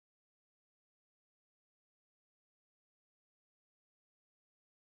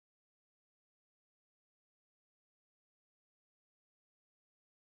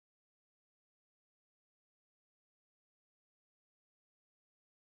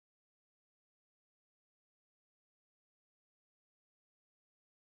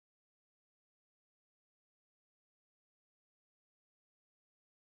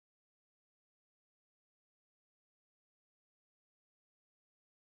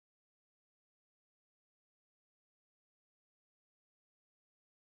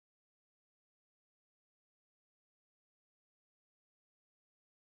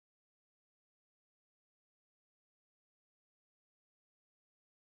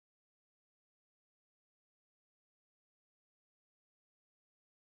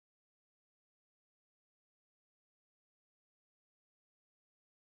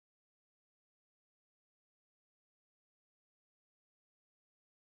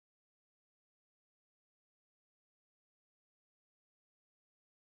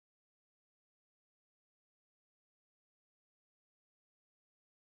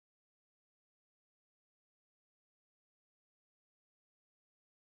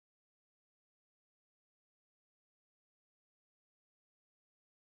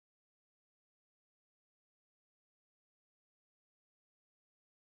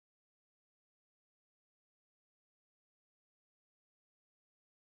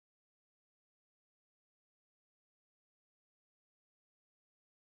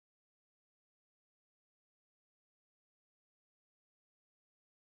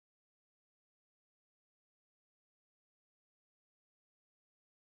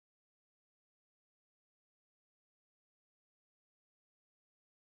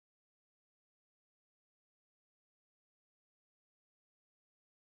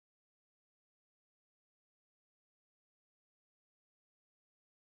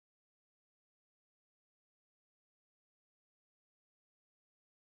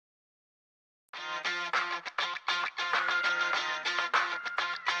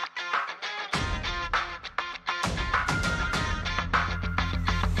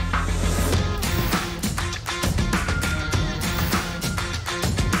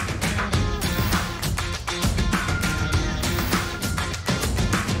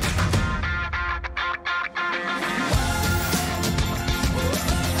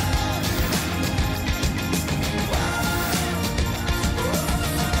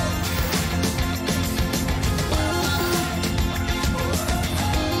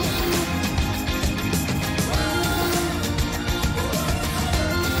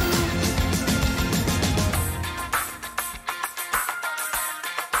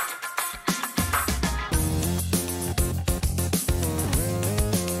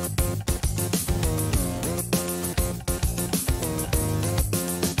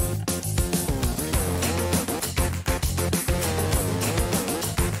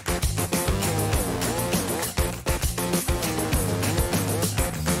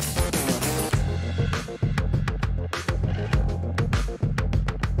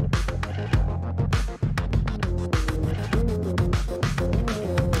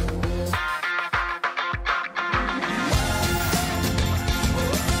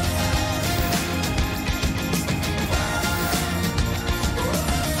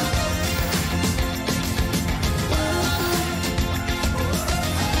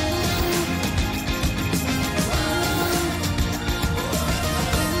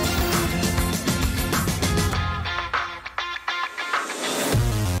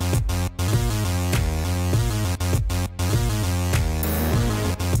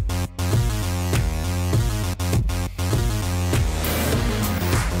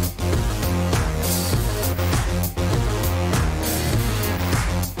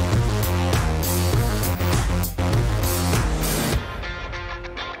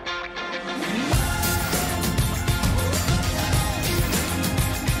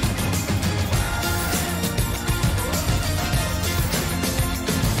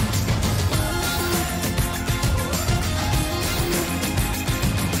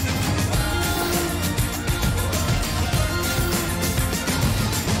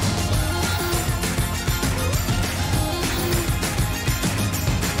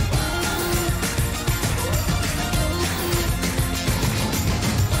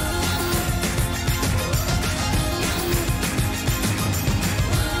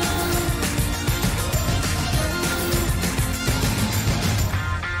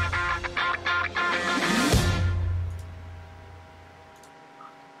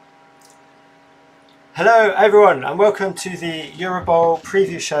Hello everyone and welcome to the Eurobowl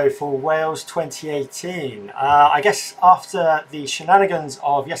preview show for Wales 2018. I guess after the shenanigans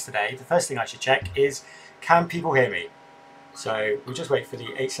of yesterday, the first thing I should check is, can people hear me? So we'll just wait for the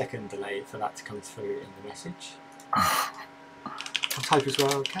 8-second delay for that to come through in the message. I'll type as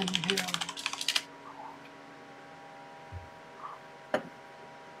well, can you hear us?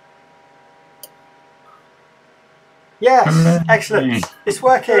 Yes, excellent. It's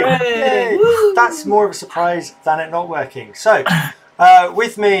working. Yay. That's more of a surprise than it not working. So,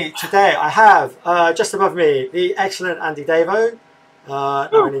 with me today, I have just above me the excellent AndyDavo. Now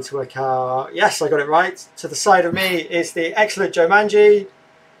I need to work out. Yes, I got it right. To the side of me is the excellent Joemanji.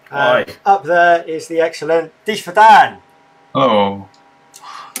 Up there is the excellent DeeferDan. Hello.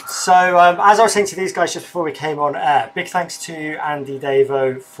 So, as I was saying to these guys just before we came on air, big thanks to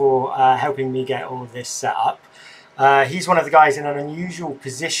AndyDavo for helping me get all of this set up. He's one of the guys in an unusual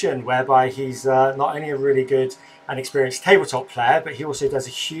position whereby he's not only a really good and experienced tabletop player, but he also does a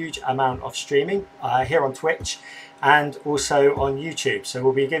huge amount of streaming here on Twitch and also on YouTube. So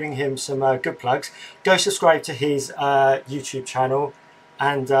we'll be giving him some good plugs. Go subscribe to his YouTube channel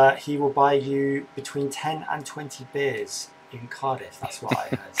and he will buy you between 10 and 20 beers in Cardiff. That's what I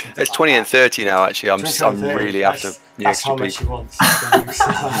heard. It's 20 and 30 now, actually. I'm really after the extra much he wants.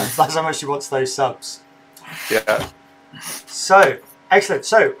 That's how much he wants those subs. Yeah. So, excellent.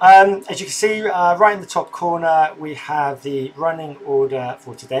 So, as you can see, right in the top corner, we have the running order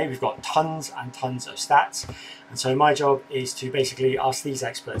for today. We've got tons and tons of stats. And so my job is to basically ask these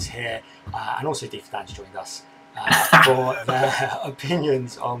experts here, and also DeeferDan's joined us, for their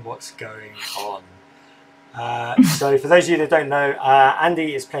opinions on what's going on. So for those of you that don't know,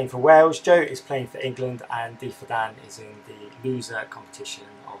 Andy is playing for Wales, Joe is playing for England, and DeeferDan is in the loser competition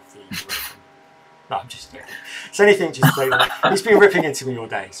of the Eurobowl. No, I'm just kidding. It's anything just like he's been ripping into me all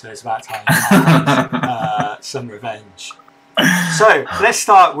day, so it's about time I had some revenge. So let's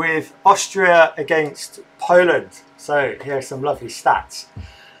start with Austria against Poland. So here are some lovely stats.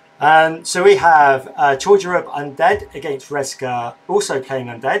 So we have Georgia Undead against Rezka, also playing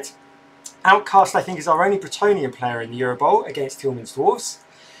Undead. Outcast, I think, is our only Bretonian player in the Eurobowl against Tillman's Dwarves.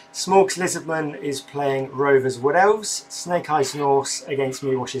 Smorgs Lizardman is playing Rovers Wood Elves. Snake Eyes Norse against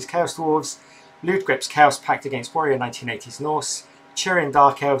Mewash's Chaos Dwarves. Ludgrip's Chaos Pact against Warrior 1980s Norse, Chirian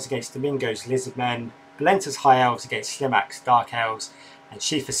Dark Elves against Domingo's Lizardmen, Balenta's High Elves against Slimak's Dark Elves, and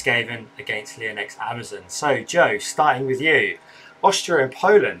Schiefer Skaven against Leonek's Amazon. So, Joe, starting with you, Austria and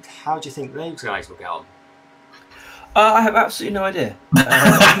Poland, how do you think those guys will get on? I have absolutely no idea.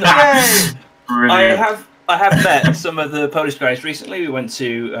 Brilliant. I have met some of the Polish guys recently. We went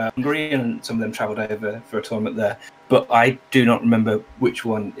to Hungary, and some of them travelled over for a tournament there. But I do not remember which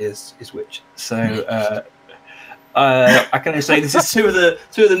one is which. So I can only say this is two of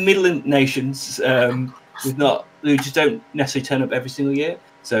the middle nations who just don't necessarily turn up every single year.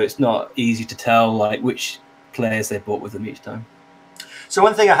 So it's not easy to tell like which players they brought with them each time. So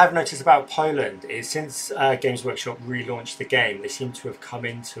one thing I have noticed about Poland is since Games Workshop relaunched the game, they seem to have come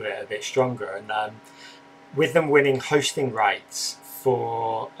into it a bit stronger. And with them winning hosting rights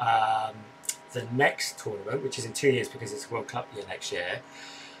for the next tournament, which is in 2 years because it's a World Cup year next year,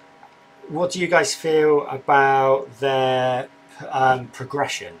 what do you guys feel about their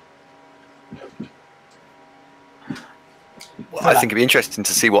progression? Well, I think it'd be interesting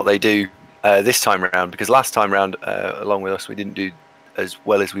to see what they do this time around, because last time around, along with us, we didn't do as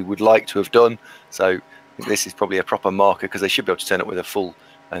well as we would like to have done. So I think this is probably a proper marker, because they should be able to turn up with a full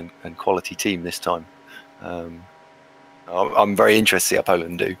and quality team this time. I'm very interested to see how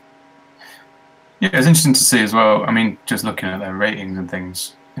Poland do. Yeah, it's interesting to see as well. I mean, just looking at their ratings and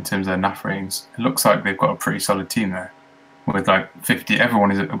things in terms of their NAF ratings, it looks like they've got a pretty solid team there, with like 50.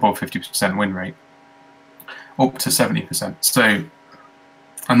 Everyone is above 50% win rate, up to 70%. So,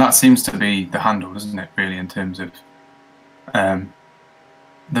 and that seems to be the handle, doesn't it? Really, in terms of the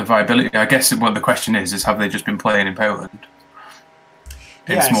viability. I guess what the question is have they just been playing in Poland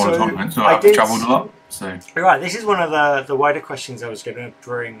in smaller tournaments, or have they travelled a lot? So right, this is one of the wider questions I was going to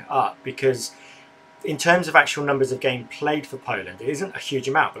bring up, because in terms of actual numbers of game played for Poland, it isn't a huge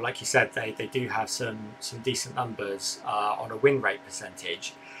amount, but like you said, they do have some decent numbers on a win rate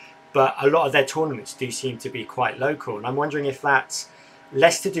percentage. But a lot of their tournaments do seem to be quite local, and I'm wondering if that's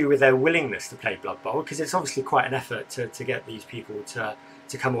less to do with their willingness to play Blood Bowl, because it's obviously quite an effort to get these people to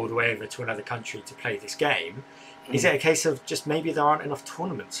come all the way over to another country to play this game. Is it a case of just maybe there aren't enough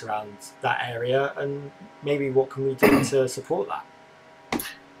tournaments around that area, and maybe what can we do to support that?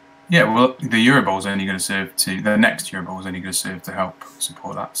 Yeah, well, the Eurobowl is only going to serve to the next Eurobowl is only going to serve to help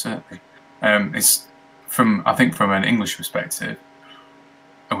support that. Certainly, it's I think from an English perspective,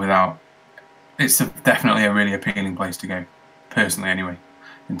 without it's definitely a really appealing place to go, personally anyway,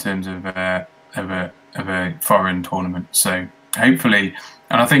 in terms of a foreign tournament. So hopefully,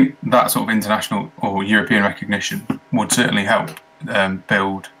 and I think that sort of international or European recognition would certainly help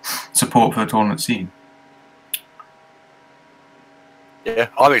build support for the tournament scene. Yeah,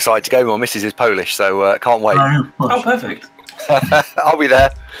 I'm excited to go. My missus is Polish, so can't wait. Oh, perfect. I'll be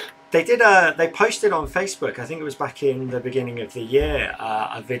there. They did. They posted on Facebook. I think it was back in the beginning of the year.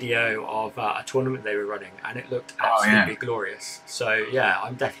 A video of a tournament they were running, and it looked absolutely glorious. So yeah,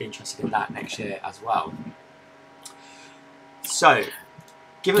 I'm definitely interested in that next year as well. So,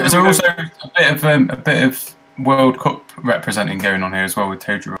 given there's also a bit of World Cup representing going on here as well with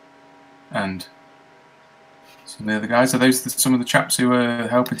Tojo and some of the other guys. Are those some of the chaps who are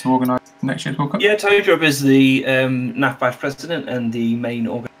helping to organise next year's World Cup? Yeah, Tojo is the NAF Vice President and the main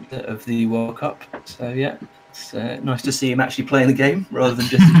organiser of the World Cup. So yeah, it's nice to see him actually playing the game rather than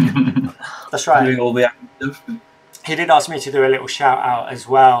just that's right, doing all the acting stuff. He did ask me to do a little shout out as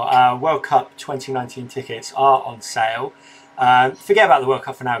well. World Cup 2019 tickets are on sale. Forget about the World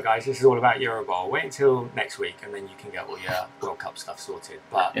Cup for now, guys. This is all about Eurobowl. Wait until next week, and then you can get all your World Cup stuff sorted.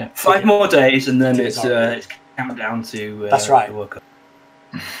 But yeah, 5 more days, and then it's countdown to that's right. The World Cup.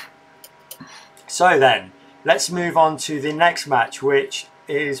 So then, let's move on to the next match, which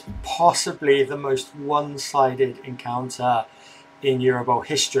is possibly the most one-sided encounter in Eurobowl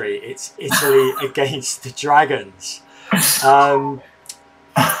history. It's Italy against the Dragons.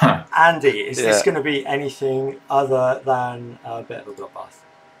 Andy, is this going to be anything other than a bit of a bloodbath?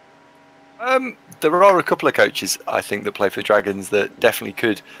 There are a couple of coaches, I think, that play for the Dragons that definitely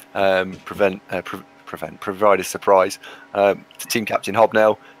could provide a surprise. The team captain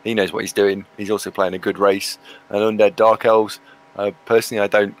Hobnail, he knows what he's doing. He's also playing a good race. And Undead Dark Elves, personally,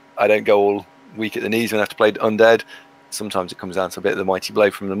 I don't go all weak at the knees when I have to play Undead. Sometimes it comes down to a bit of the mighty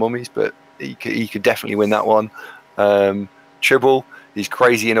blow from the mummies, but he could definitely win that one. Tribble, he's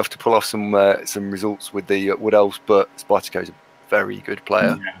crazy enough to pull off some results with the Wood Elves, but Spartaco's a very good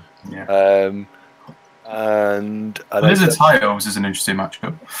player. And there's a High Elves is an interesting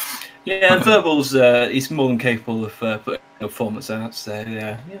matchup. Yeah, and Verbal's he's more than capable of putting a performance out. So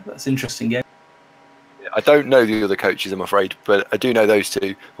yeah, that's an interesting game. I don't know the other coaches, I'm afraid, but I do know those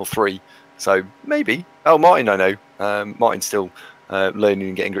 2 or 3. So maybe. Oh, Martin, I know. Martin's still learning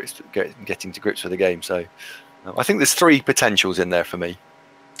and getting to grips with the game. So I think there's 3 potentials in there for me.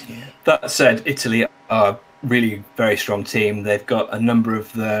 Yeah. That said, Italy are really very strong team. They've got a number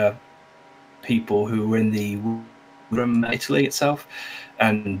of the people who were in the room Italy itself,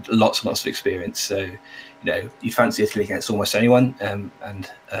 and lots and lots of experience. So, you fancy Italy against almost anyone, and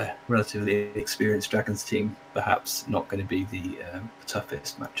a relatively experienced Dragons team, perhaps not going to be the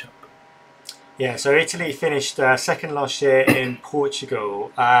toughest matchup. Yeah, so Italy finished second last year in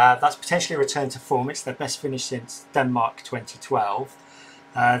Portugal. That's potentially a return to form. It's their best finish since Denmark 2012.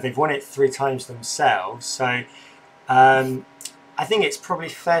 They've won it 3 times themselves. So I think it's probably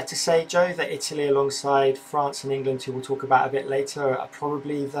fair to say, Joe, that Italy alongside France and England, who we'll talk about a bit later, are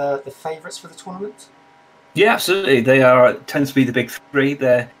probably the favourites for the tournament. Yeah, absolutely. They tend to be the big 3.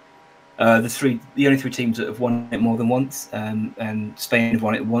 They're the only 3 teams that have won it more than once, and Spain have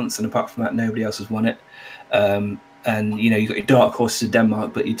won it once, and apart from that, nobody else has won it. And you've got your dark horses of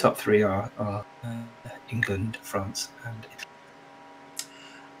Denmark, but your top 3 are England, France, and Italy.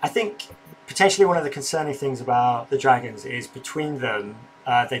 I think potentially one of the concerning things about the Dragons is between them,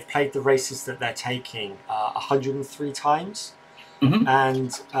 they've played the races that they're taking 103 times,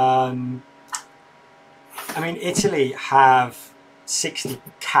 and I mean, Italy have 60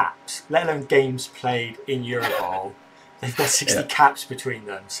 caps, let alone games played in Eurobowl. They've got 60 caps between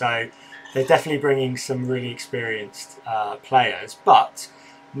them, so they're definitely bringing some really experienced players. But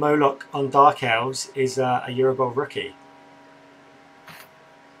Moloch on Dark Elves is a Eurobowl rookie.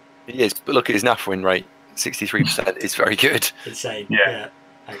 He is, but look at his NAF win rate, 63% is very good. Insane. Yeah.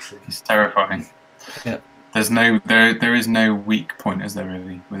 Excellent. It's terrifying. Yeah. There is no weak point, is there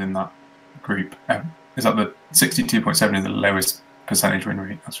really, within that group? Is that the 62.7 is the lowest percentage win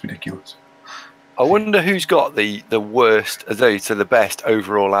rate? That's ridiculous. I wonder who's got the worst, so the best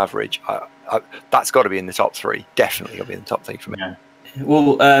overall average. That's got to be in the top 3. Definitely got to be in the top 3 for me. Yeah.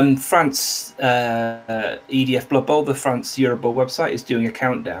 Well, France EDF Blood Bowl, the France Eurobowl website, is doing a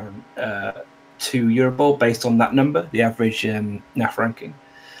countdown to Eurobowl based on that number, the average NAF ranking.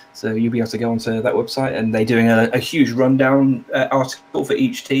 So you'll be able to go onto that website, and they're doing a huge rundown article for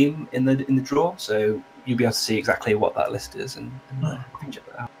each team in the draw. So you'll be able to see exactly what that list is, and check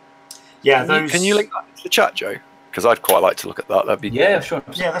that out. Yeah, can you link that to the chat, Joe? Because I'd quite like to look at that. That'd be sure.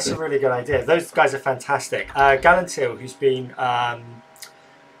 Yeah, that's a really good idea. Those guys are fantastic. Galantil,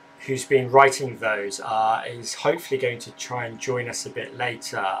 who's been writing those, is hopefully going to try and join us a bit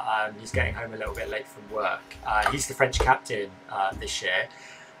later. He's getting home a little bit late from work. He's the French captain this year.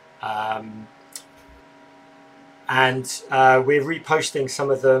 And we're reposting some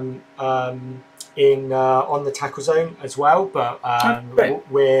of them on the Tackle Zone as well. But I'm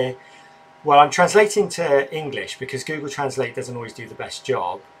translating to English because Google Translate doesn't always do the best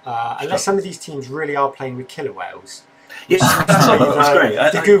job. Unless some of these teams really are playing with killer whales. Yeah, that's great.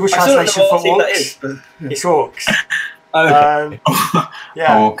 The Google translation for orcs, it's orcs. Okay.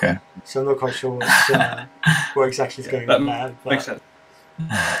 Yeah. Oh, okay. So I'm not quite sure what exactly is going on there. But, makes sense.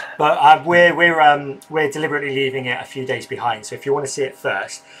 But we're deliberately leaving it a few days behind. So if you want to see it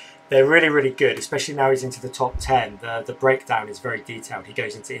first, they're really, really good. Especially now he's into the top 10. The breakdown is very detailed. He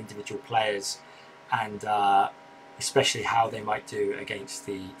goes into individual players and especially how they might do against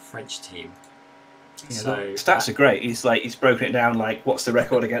the French team. Yeah, so stats are great. He's broken it down like what's the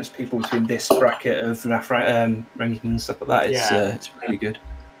record against people between this bracket of ranking and stuff like that. It's really good.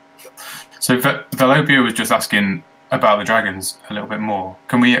 So Velopia was just asking about the dragons a little bit more.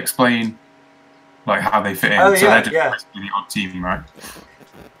 Can we explain like how they fit in? Oh, so yeah, they're just the odd team, right?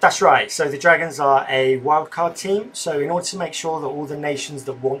 That's right. So the Dragons are a wildcard team. So in order to make sure that all the nations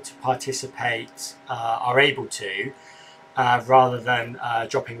that want to participate are able to, rather than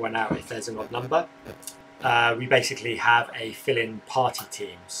dropping one out if there's an odd number, we basically have a fill-in party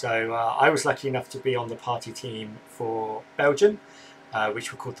team. So I was lucky enough to be on the party team for Belgium,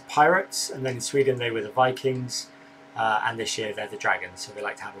 which were called the Pirates, and then in Sweden they were the Vikings, and this year they're the Dragons. So they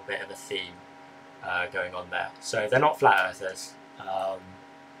like to have a bit of a theme going on there. So they're not flat earthers.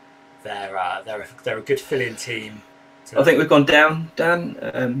 They're a good fill-in team. I think we've gone down,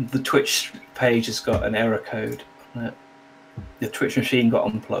 Dan. The Twitch page has got an error code. The Twitch machine got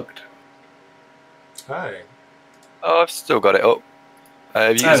unplugged. Oh, I've still got it up.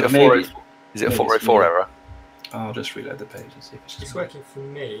 Is it a 404 error? I'll just reload the page and see if it's working for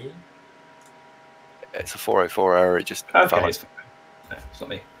me. It's a 404 error. It just okay. fell. It's not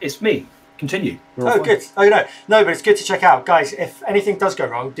me. It's me. Continue. Oh, good. Oh, no, but it's good to check out, guys. If anything does go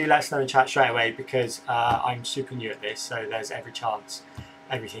wrong, do let us know in chat straight away because I'm super new at this, so there's every chance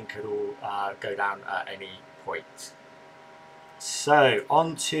everything could all go down at any point. So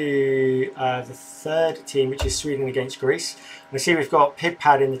on to the third team, which is Sweden against Greece. I see we've got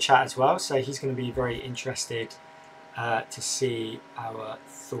Pidpad in the chat as well, so he's going to be very interested to see our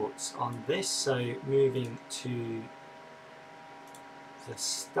thoughts on this. So moving to the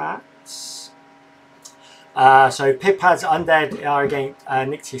stats. So Pidpad's Undead are against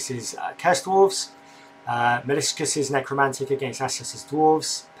Nyctius's Curse Dwarves. Meliscus's Necromantic against Assus's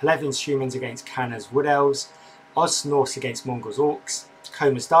Dwarves. Pelevin's Humans against Kanna's Wood Elves. Oz Norse against Mongol's Orcs,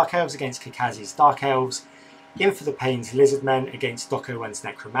 Koma's Dark Elves against Kikazi's Dark Elves, In for the Pain's Lizardmen against Dokowen's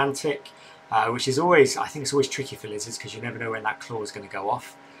Necromantic, which is always, I think it's always tricky for lizards because you never know when that claw is going to go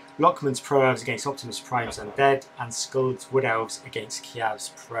off. Lockman's Pro Elves against Optimus Prime's Undead, and Skuld's Wood Elves against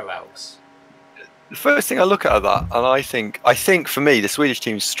Kiav's Pro Elves. The first thing I look at that, and I think for me the Swedish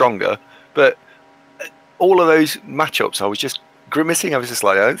team's stronger, but all of those matchups I was just grimacing. I was just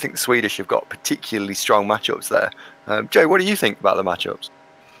like, I don't think the Swedish have got particularly strong matchups there. Joe, what do you think about the matchups?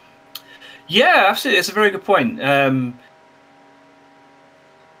 Yeah, absolutely. It's a very good point. I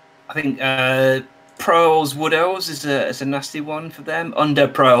think Pro Elves, Wood Elves is a nasty one for them.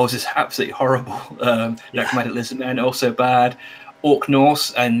 Undead Pro Elves is absolutely horrible. Necromantic Lizardmen also bad. Orc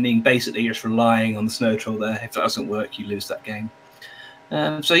Norse, and basically you're just relying on the Snow Troll there. If that doesn't work, you lose that game.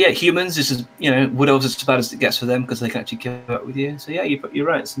 So yeah, Humans, this is, Wood Elves is as bad as it gets for them because they can actually keep up with you. So yeah, you're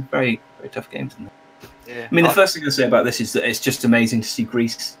right. It's some very, very tough games in there. Yeah. I mean, the first thing I'll say about this is that it's just amazing to see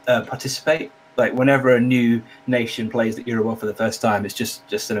Greece participate. Like whenever a new nation plays the Eurobowl for the first time, it's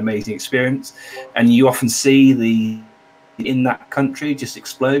just an amazing experience, and you often see in that country just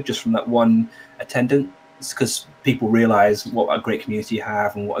explode just from that one attendance because people realise what a great community you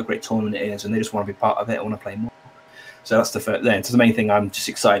have and what a great tournament it is, and they just want to be part of it and want to play more. So that's the first. Then, so the main thing I'm just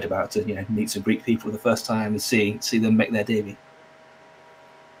excited about to meet some Greek people for the first time and see them make their debut.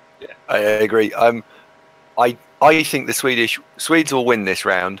 Yeah, I agree. I think the Swedes will win this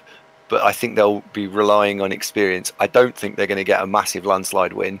round, but I think they'll be relying on experience. I don't think they're going to get a massive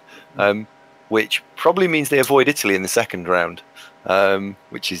landslide win, which probably means they avoid Italy in the second round,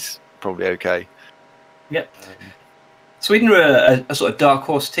 which is probably okay. Yep. Sweden are a sort of dark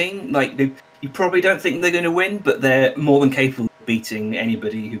horse team. Like you probably don't think they're going to win, but they're more than capable of beating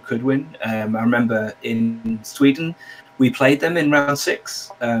anybody who could win. I remember in Sweden, we played them in round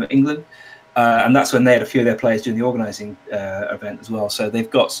 6, England, and that's when they had a few of their players doing the organising event as well. So they've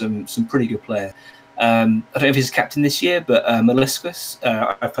got some pretty good players. I don't know if he's captain this year, but Meliscus,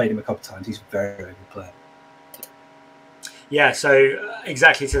 I've played him a couple of times. He's a very, very good player. Yeah, so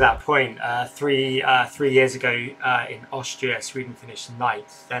exactly to that point, 3 years ago in Austria, Sweden finished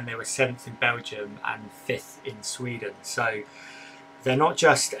 9th. Then they were 7th in Belgium and 5th in Sweden. So they're not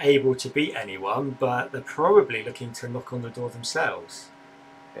just able to beat anyone, but they're probably looking to knock on the door themselves.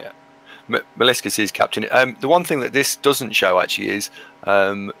 Yeah. Meliscus is captain. The one thing that this doesn't show actually is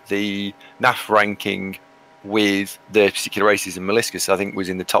the NAF ranking with the particular races, and Meliscus I think was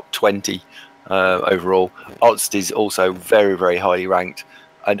in the top 20 overall. Otst is also very, very highly ranked,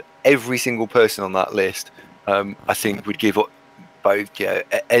 and every single person on that list I think would give both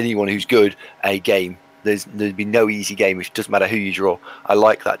anyone who's good a game. There'd be no easy game. It doesn't matter who you draw. I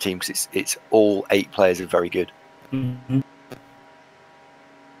like that team because it's all 8 players are very good. Mm-hmm.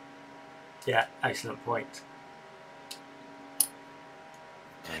 Yeah, excellent point.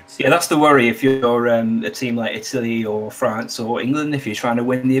 Yeah, that's the worry if you're a team like Italy or France or England. If you're trying to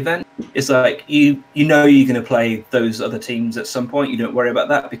win the event, it's like you know you're going to play those other teams at some point. You don't worry about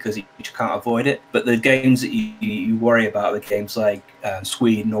that because you can't avoid it. But the games that you worry about are the games like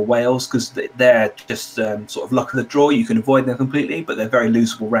Sweden or Wales, because they're just sort of luck of the draw. You can avoid them completely, but they're very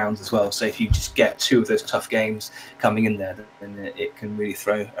losable rounds as well. So if you just get 2 of those tough games coming in there, then it can really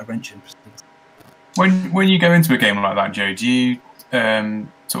throw a wrench in things. When you go into a game like that, Joe, do you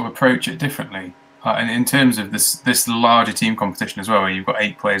sort of approach it differently? And in terms of this larger team competition as well, where you've got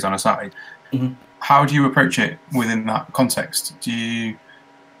 8 players on a side, how do you approach it within that context? Do you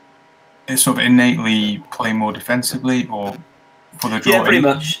sort of innately play more defensively, or for the draw? Yeah, pretty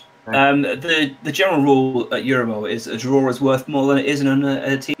much. The general rule at Eurobowl is a draw is worth more than it is in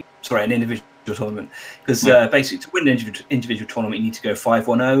an individual tournament, because basically to win an individual tournament you need to go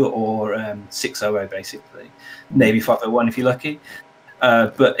 5-1-0 or 6-0 basically, maybe 5-0-1 if you're lucky.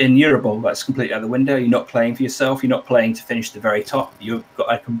 But in Eurobowl, that's completely out the window. You're not playing for yourself. You're not playing to finish the very top. You've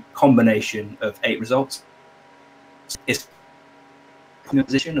got a combination of 8 results. It's your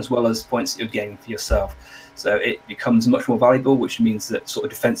position as well as points that you're getting for yourself. So it becomes much more valuable, which means that sort of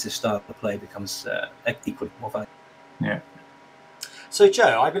defensive style of play becomes equally more valuable. Yeah. So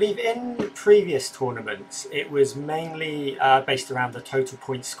Joe, I believe in previous tournaments it was mainly based around the total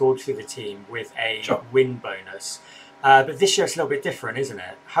points scored through the team with a win bonus. But this year it's a little bit different, isn't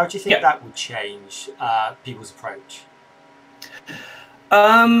it? How do you think that would change people's approach?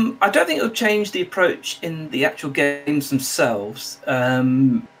 I don't think it'll change the approach in the actual games themselves,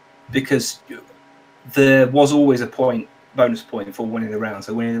 because there was always a bonus point for winning the round.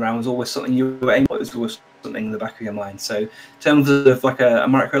 So winning the round was always something you were aiming for. It was always something in the back of your mind. So in terms of like a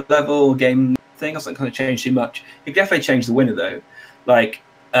micro level game thing, it's not going to change too much. It definitely changed the winner though. Like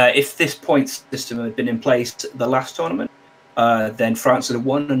if this points system had been in place the last tournament, then France would have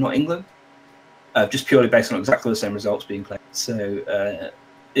won and not England, just purely based on exactly the same results being played. So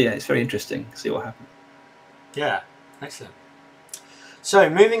yeah, it's very interesting to see what happens. Yeah, excellent.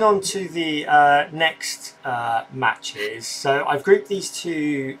 So moving on to the next matches. So I've grouped these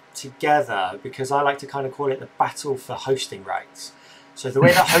 2 together because I like to kind of call it the battle for hosting rights. So the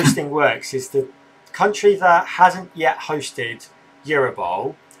way that hosting works is the country that hasn't yet hosted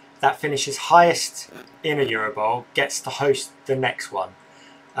Eurobowl, that finishes highest in a Eurobowl, gets to host the next one.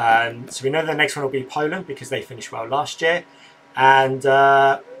 So we know the next one will be Poland because they finished well last year, and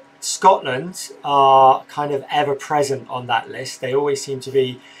Scotland are kind of ever present on that list. They always seem to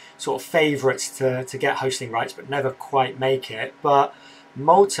be sort of favourites to get hosting rights, but never quite make it. But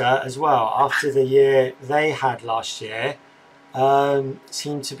Malta as well, after the year they had last year,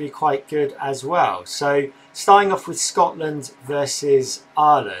 seem to be quite good as well. So starting off with Scotland versus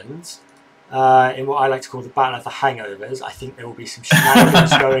Ireland, in what I like to call the battle of the hangovers, I think there will be some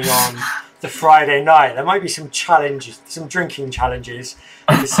shenanigans going on the Friday night. There might be some challenges, some drinking challenges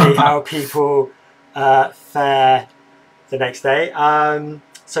to see how people fare the next day.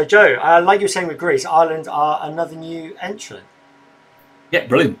 So Joe, like you were saying with Greece, Ireland are another new entrant. Yeah,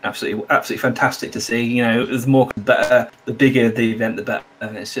 brilliant. Absolutely fantastic to see. You know, the more the better, the bigger the event, the better.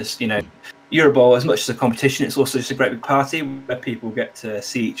 And it's just, you know, Eurobowl, as much as a competition, it's also just a great big party where people get to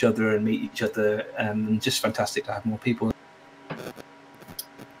see each other and meet each other, and just fantastic to have more people.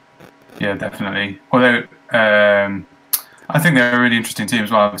 Yeah, definitely. Although I think they're a really interesting team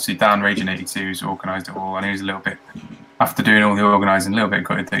as well. Obviously, Dan Raging 82 who's organised it all, and he was a little bit, after doing all the organising, a little bit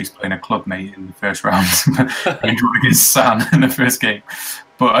gutted that he's playing a club mate in the first round against San in the first game.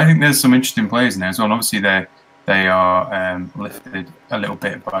 But I think there's some interesting players in there as well. And obviously, they are lifted a little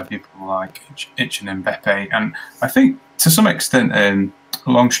bit by people like Itchen and Beppe. And I think to some extent,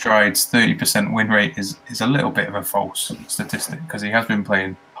 Longstride's 30% win rate is a little bit of a false statistic because he has been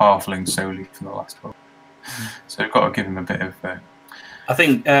playing halfling solely for the last 12. So we've got to give him a bit of. I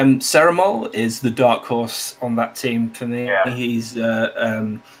think Ceramol is the dark horse on that team for me. Yeah. He's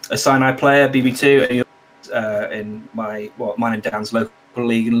a Sinai player, BB2, and in mine and Dan's local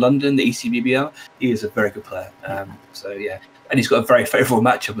league in London, the ECBBL. He is a very good player. So yeah, and he's got a very favourable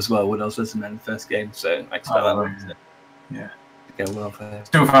matchup as well when I was listening in the first game. So I expect that one to go well for him.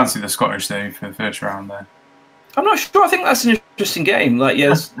 Still fancy the Scottish though for the first round there. I'm not sure. I think that's an interesting game. Like,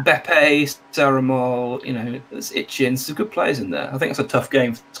 yes, Beppe, Ceramol, there's Itchin, some good players in there. I think it's a tough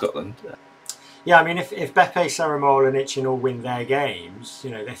game for Scotland. Yeah, I mean, if Beppe, Ceramol, and Itchin all win their games,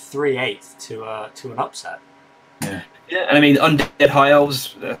 they're 3/8 to an upset. Yeah, and I mean, Undead High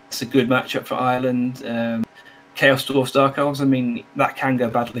Elves, that's a good matchup for Ireland. Chaos Dwarfs, Dark Elves, I mean, that can go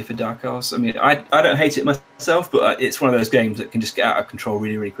badly for Dark Elves. I mean, I don't hate it myself, but it's one of those games that can just get out of control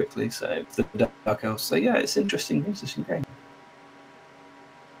really, really quickly. So, the Dark Elves. So, yeah, it's an interesting game.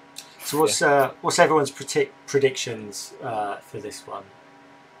 So, what's everyone's predictions for this one?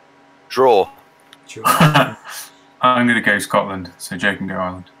 Draw. I'm going to go Scotland, so Joe can go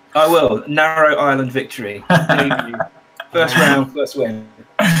Ireland. I will. Narrow Ireland victory. First round, first win.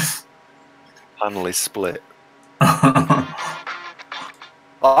 Panel is split.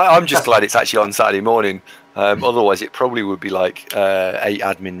 I'm just glad it's actually on Saturday morning. Otherwise, it probably would be like 8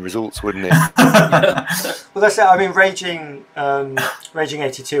 admin results, wouldn't it? Well, that's it. I mean,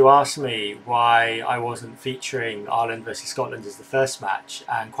 Raging82 asked me why I wasn't featuring Ireland versus Scotland as the first match,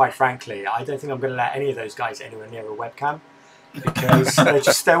 and quite frankly, I don't think I'm going to let any of those guys anywhere near a webcam because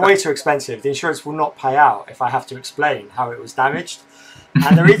they're way too expensive. The insurance will not pay out if I have to explain how it was damaged.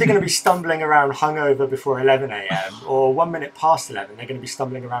 And they're either going to be stumbling around hungover before 11 a.m. or 1 minute past 11. They're going to be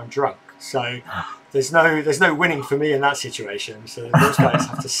stumbling around drunk. So there's no winning for me in that situation. So those guys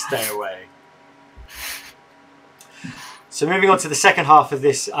have to stay away. So moving on to the second half of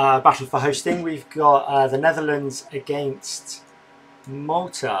this battle for hosting, we've got the Netherlands against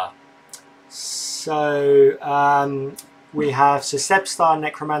Malta. So we have Sebstar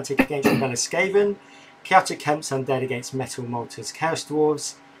Necromantic against Rebella Skaven. Chaotic Kemp's Undead against Metal Malta's Chaos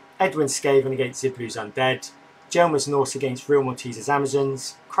Dwarves, Edwin Skaven against Ziblu's Undead, Joemanji Norse against Real Maltese's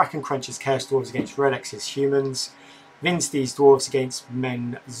Amazons, Kraken Cruncher's Chaos Dwarves against Relex's Humans, Vinste's Dwarves against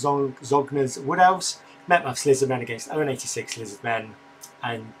Men Zogner's Wood Elves, Metmuff's Lizardmen against Owen 86 Lizardmen,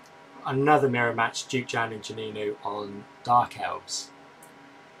 and another mirror match, Duke Jan and Janino on Dark Elves.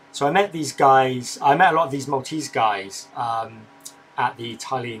 So I met a lot of these Maltese guys at the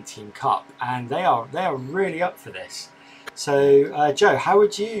Italian Team Cup, and they are really up for this. So Joe, how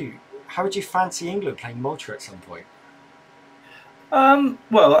would you fancy England playing Malta at some point?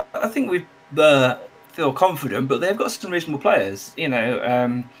 Well, I think we feel confident, but they've got some reasonable players.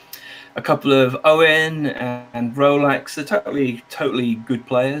 A couple of Owen and Rolex are totally good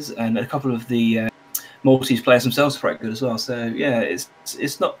players, and a couple of the Maltese players themselves are quite good as well. So yeah, it's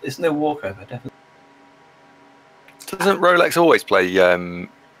no walkover, definitely. Doesn't Rolex always play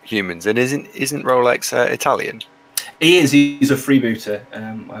humans? And isn't Rolex Italian? He is. He's a freebooter,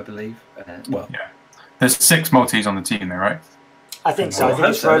 I believe. Yeah. There's 6 Maltese on the team there, right? I think so. I think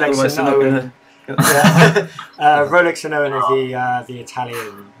it's Rolex and Owen. Rolex and Owen are the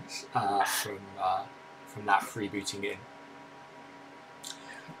Italians from that freebooting in.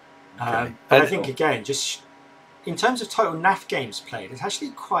 But I think again, just in terms of total NAF games played, it's actually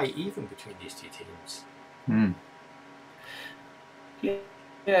quite even between these two teams.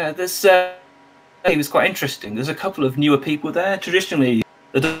 Yeah, there's it was quite interesting. There's a couple of newer people there. Traditionally,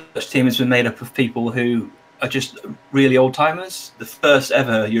 the Dutch team has been made up of people who are just really old timers. The first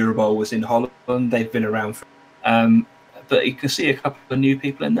ever Eurobowl was in Holland. They've been around for, but you can see a couple of new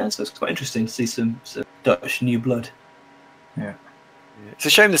people in there, so it's quite interesting to see some Dutch new blood. Yeah, it's a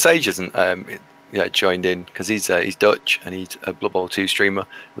shame the Sage hasn't joined in, because he's Dutch and he's a Blood Bowl 2 streamer.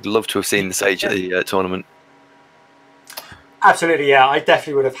 Would love to have seen the Sage at the tournament. Absolutely, yeah. I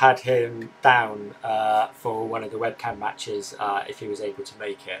definitely would have had him down for one of the webcam matches if he was able to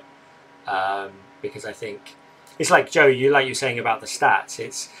make it, because I think it's like Joe, you're saying about the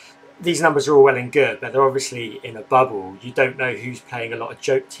stats. These numbers are all well and good, but they're obviously in a bubble. You don't know who's playing a lot of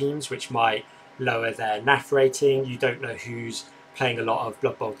joke teams, which might lower their NAF rating. You don't know who's playing a lot of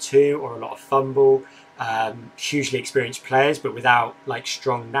Blood Bowl 2 or a lot of Fumble. Hugely experienced players, but without like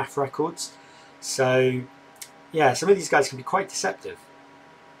strong NAF records. So yeah, some of these guys can be quite deceptive.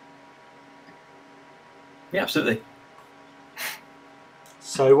 Yeah, absolutely.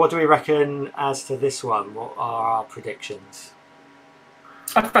 So what do we reckon as to this one? What are our predictions?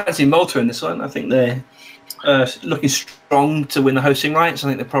 I fancy Malta in this one. I think they're looking strong to win the hosting rights. I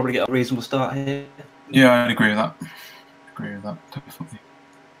think they'll probably get a reasonable start here. Yeah, I'd agree with that. Definitely.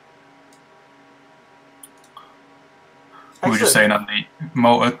 We were just saying, Andy,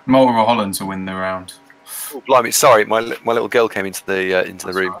 Malta or Holland to win the round. Oh, blimey! Sorry, my little girl came into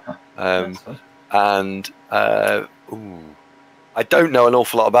the room, and I don't know an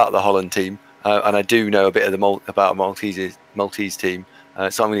awful lot about the Holland team, and I do know a bit of about Maltese team.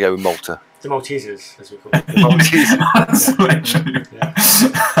 So I'm going to go with Malta. The Maltesers, as we call them. The Maltesers.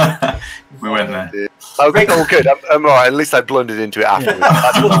 We went there. Oh, good. I'm all right. At least I blundered into it afterwards.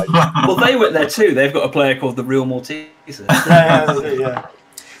 Well, they went there too. They've got a player called the Real Maltesers. Yeah.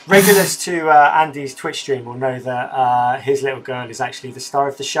 Regulars to Andy's Twitch stream will know that his little girl is actually the star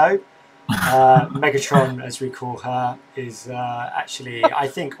of the show. Megatron, as we call her, is actually, I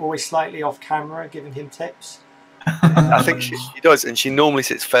think, always slightly off camera, giving him tips. I think she does, and she normally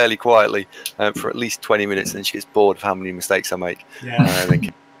sits fairly quietly for at least 20 minutes, and then she gets bored of how many mistakes I make. Yeah. I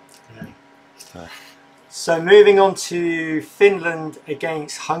think. So moving on to Finland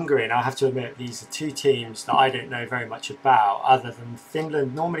against Hungary, and I have to admit these are two teams that I don't know very much about, other than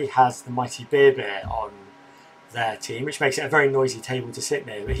Finland normally has the mighty Bear on their team, which makes it a very noisy table to sit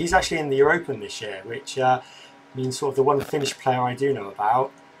near. But he's actually in the Eurobowl this year, which means sort of the one Finnish player I do know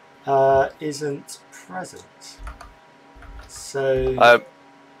about isn't present. So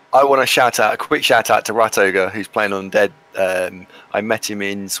I want to a quick shout out to Ratoga, who's playing on Dead. I met him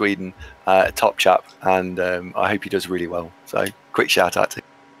in Sweden, top chap, and I hope he does really well. So quick shout out to him.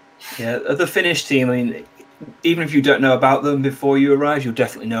 Yeah, the Finnish team, I mean, even if you don't know about them before you arrive, you'll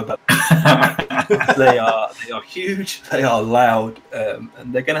definitely know about them. They are huge, they are loud, and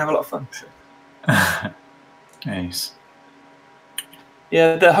they're going to have a lot of fun. So. Nice.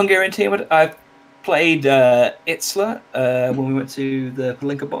 Yeah, the Hungarian team, I played Itzler when we went to the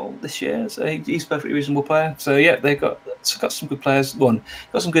Palinka Bowl this year, so he's a perfectly reasonable player. So yeah, they've got some good players. Got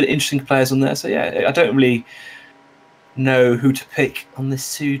some good, interesting players on there. So yeah, I don't really know who to pick on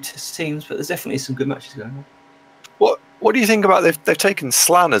this two teams, but there's definitely some good matches going on. What do you think about they've taken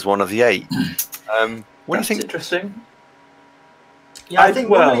Slan as one of the 8? What do you think? Interesting. Yeah, I think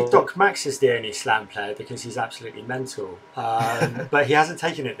normally Doc Max is the only Slan player because he's absolutely mental. But he hasn't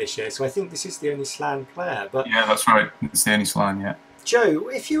taken it this year, so I think this is the only Slan player. But yeah, that's right. It's the only Slan yet. Joe,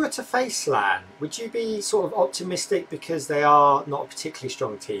 if you were to face Slan, would you be sort of optimistic because they are not a particularly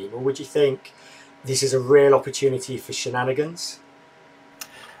strong team, or would you think this is a real opportunity for shenanigans?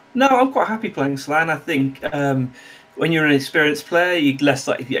 No, I'm quite happy playing Slan. I think when you're an experienced player, you're less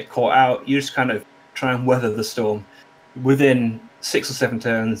likely to get caught out. You just kind of try and weather the storm. Within 6 or 7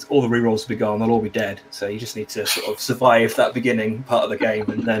 turns, all the rerolls will be gone. They'll all be dead. So you just need to sort of survive that beginning part of the game,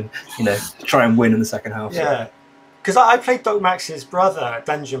 and then try and win in the second half. Yeah, because I played Doc Max's brother at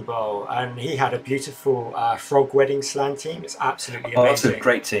Dungeon Bowl, and he had a beautiful Frog Wedding Slan team. It's absolutely amazing. That's a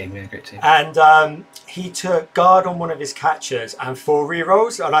great team. Yeah, great team. And he took guard on one of his catchers and 4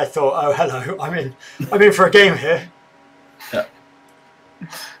 rerolls, and I thought, oh hello, I'm in for a game here. Yeah.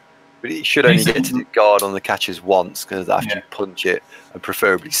 But it should only get to the guard on the catches once, because after you punch it and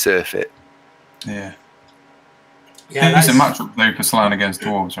preferably surf it. Yeah. It's a matchup though for Slan against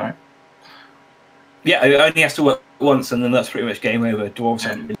Dwarves, right? Yeah, it only has to work once, and then that's pretty much game over. Dwarves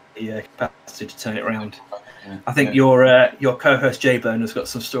haven't the capacity to turn it around. Yeah. I think your co-host J-Bone has got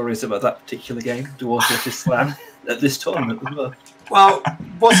some stories about that particular game, Dwarves versus Slan, at this tournament as well. Well,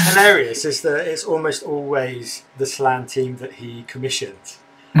 what's hilarious is that it's almost always the Slan team that he commissioned.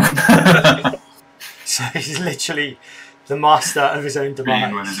 So he's literally the master of his own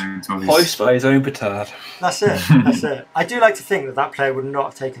demise. Hoist by his own petard. That's it. That's it. I do like to think that player would not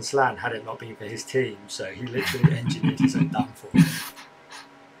have taken Slan had it not been for his team. So he literally engineered his own downfall.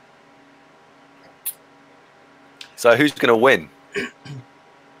 So who's going to win?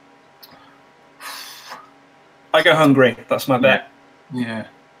 I go Hungary. That's my bet. Yeah.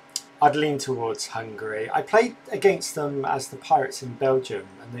 I'd lean towards Hungary. I played against them as the Pirates in Belgium,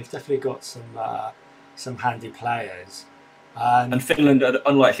 and they've definitely got some handy players. And Finland are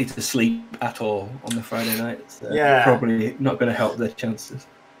unlikely to sleep at all on the Friday night. So probably not going to help their chances.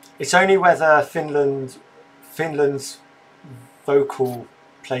 It's only whether Finland's vocal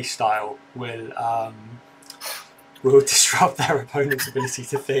play style will disrupt their opponent's ability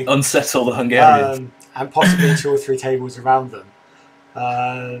to think, unsettle the Hungarians, and possibly 2 or 3 tables around them.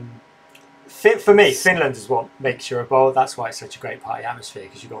 For me, Finland is what makes Eurobowl. That's why it's such a great party atmosphere,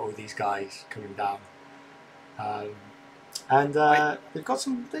 because you've got all these guys coming down, and they've got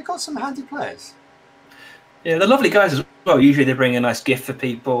some handy players. Yeah, they're lovely guys as well. Usually they bring a nice gift for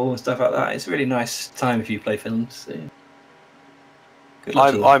people and stuff like that. It's a really nice time if you play Finland. So, good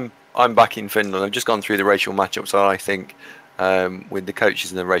luck. I'm back in Finland. I've just gone through the racial matchups, and I think with the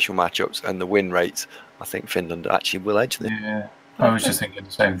coaches and the racial matchups and the win rates, I think Finland actually will edge them. Yeah. I was just thinking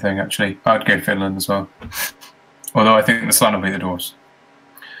the same thing, actually. I'd go Finland as well. Although I think the Slan will beat the Dwarfs.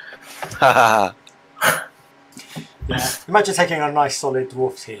 Yeah, imagine taking a nice solid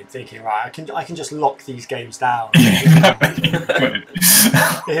Dwarfs here and thinking, right, I can just lock these games down. Yeah.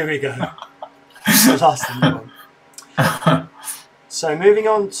 Here we go. The last thing you want. So moving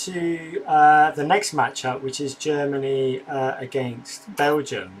on to the next matchup, which is Germany against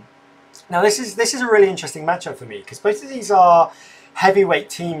Belgium. Now this is a really interesting matchup for me because both of these are heavyweight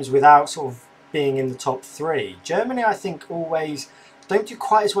teams without sort of being in the top three. Germany, I think, always don't do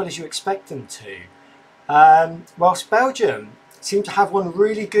quite as well as you expect them to. Whilst Belgium seem to have one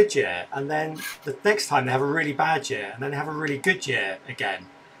really good year, and then the next time they have a really bad year, and then they have a really good year again.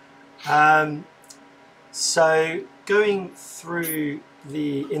 So going through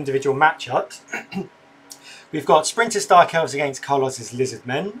the individual matchups, we've got Sprinters Dark Elves against Carlos's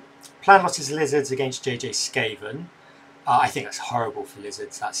Lizardmen, Planlos's Lizards against JJ Skaven. I think that's horrible for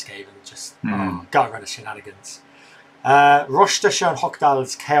Lizards, that Skaven, just gut run of shenanigans. Rostasha and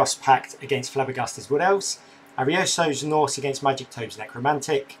Hokdal's Chaos Pact against Flabbergasted Wood Elves, Arioso's Norse against Magic Tomes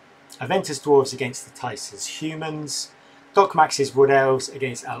Necromantic, Aventus Dwarves against the Tice's Humans, Doc Max's Wood Elves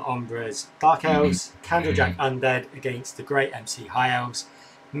against El Ombra's Dark Elves, Candlejack Undead against the Great MC High Elves,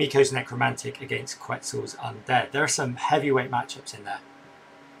 Miko's Necromantic against Quetzal's Undead. There are some heavyweight matchups in there.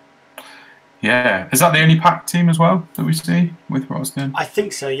 Yeah, is that the only pack team as well that we see with Rosden? I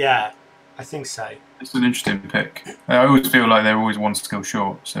think so, yeah. I think so. It's an interesting pick. I always feel like they're always one skill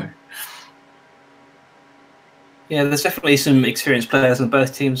short, so... Yeah, there's definitely some experienced players on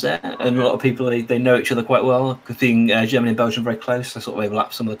both teams there, and a lot of people, they know each other quite well, because being Germany and Belgium very close, they sort of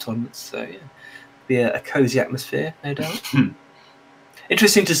overlap some of the tournaments, so yeah. Be a cosy atmosphere, no doubt.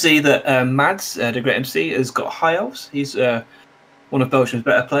 Interesting to see that Mads, the Great MC, has got High Elves. He's one of Belgium's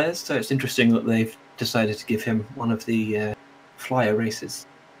better players, so it's interesting that they've decided to give him one of the flyer races.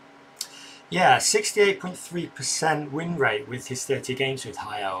 Yeah, 68.3% win rate with his 30 games with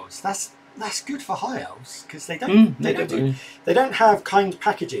High Elves. That's good for High Elves because they don't have kind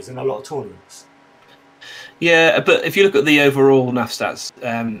packages in a lot of tournaments. Yeah, but if you look at the overall NAF stats,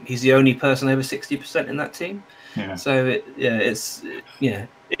 he's the only person over 60% in that team. Yeah. So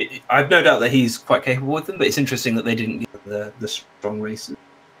I've no doubt that he's quite capable with them, but it's interesting that they didn't give the strong races.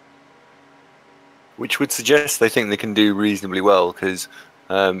 Which would suggest they think they can do reasonably well because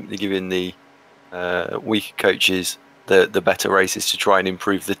they're giving the weaker coaches the better races to try and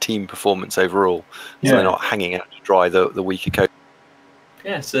improve the team performance overall. So they're not hanging out to dry the weaker coach.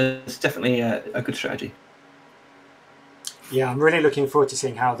 Yeah, so it's definitely a good strategy. Yeah, I'm really looking forward to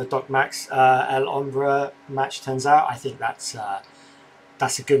seeing how the Doc Max El Ombra match turns out. I think that's a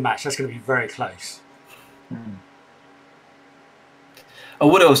good match. That's going to be very close.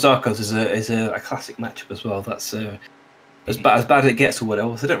 Wood Elves Dark Elves is a classic matchup as well. That's as bad as it gets for Wood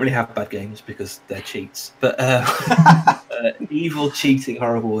Elves. They don't really have bad games because they're cheats, but evil, cheating,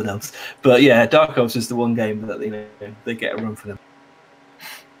 horrible Wood Elves. But yeah, Dark Elves is the one game that they get a run for them.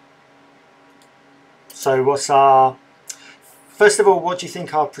 So first of all, what do you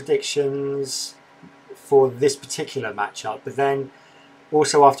think are predictions for this particular matchup? But then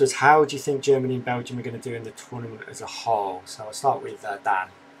also afterwards, how do you think Germany and Belgium are going to do in the tournament as a whole? So I'll start with Dan.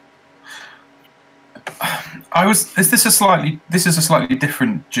 This is a slightly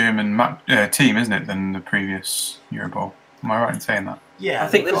different German team, isn't it, than the previous Eurobowl? Am I right in saying that? Yeah, I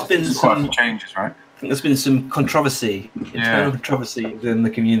think there's been some changes, right? I think there's been some controversy, internal controvery within the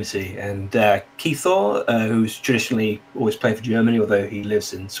community, and Keith Orr, who's traditionally always played for Germany, although he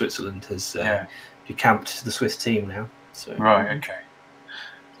lives in Switzerland, has decamped the Swiss team now. So. Right. Okay.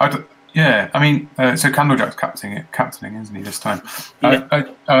 I mean, so Candlejack's captaining, isn't he, this time? Yeah.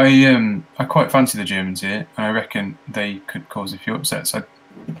 I quite fancy the Germans here, and I reckon they could cause a few upsets.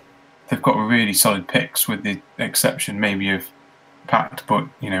 They've got really solid picks, with the exception maybe of Pact, but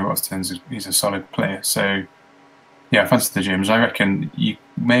Rosten's he's a solid player. So yeah, I fancy the Germans. I reckon you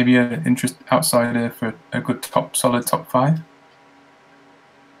maybe an interest outsider for a good solid top 5.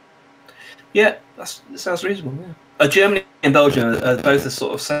 Yeah, that sounds reasonable. Yeah. Germany and Belgium are both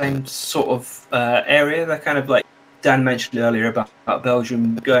the same sort of area. They're kind of like Dan mentioned earlier about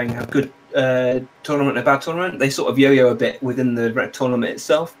Belgium going a good tournament and a bad tournament. They sort of yo-yo a bit within the tournament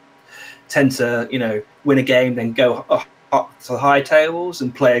itself. Tend to win a game, then go up to the high tables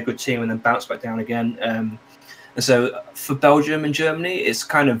and play a good team, and then bounce back down again. And so for Belgium and Germany, it's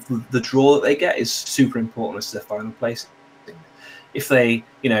kind of the draw that they get is super important as their final place. If they,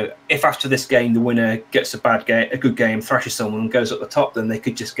 if after this game the winner gets a good game, thrashes someone and goes up the top, then they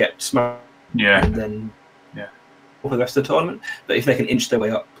could just get smoked. Yeah. And then for the rest of the tournament. But if they can inch their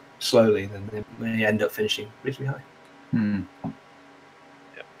way up slowly, then they may end up finishing reasonably high.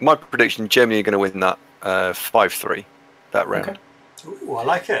 My prediction: Germany are going to win that 5-3 that round. Okay. Ooh, I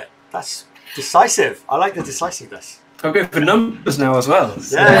like it. That's decisive. I like the decisiveness. I'll go for numbers now as well.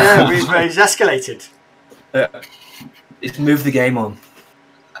 So, Yeah, we've escalated. it's moved the game on.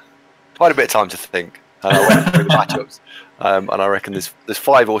 Quite a bit of time to think. And I went through the matchups, and I reckon there's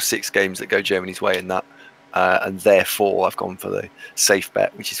 5 or 6 games that go Germany's way in that, and therefore I've gone for the safe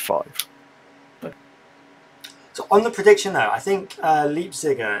bet, which is 5. So on the prediction now, I think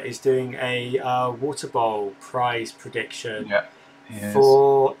Leipziger is doing a Water Bowl prize prediction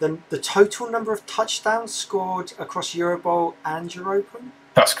for the total number of touchdowns scored across Eurobowl and European.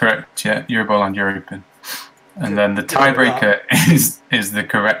 That's correct. Yeah, Eurobowl and European. And then the tiebreaker is the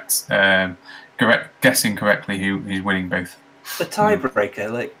correct guessing correctly who's winning both. The tiebreaker,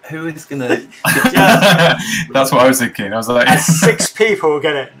 like who is gonna? That's what I was thinking. I was like, 6 people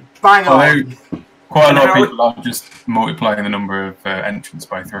get it. Bang on. Quite a lot of people are just multiplying the number of entrants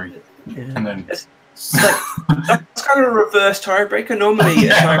by 3, and then it's that's kind of a reverse tiebreaker. Normally,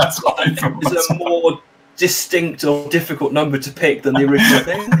 a tiebreaker is a more distinct or difficult number to pick than the original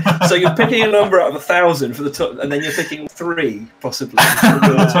thing. So you're picking a number out of 1,000 for the top, and then you're picking 3 possibly for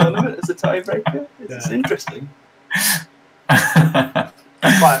the tournament as a tiebreaker. It's interesting.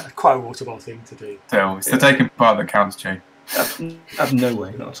 Quite a Water Bowl thing to do. So it's the taking part that counts, Jay. No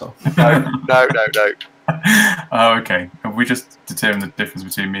way, not at all. No. Oh, okay. Have we just determined the difference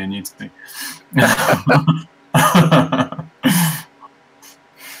between me and you two?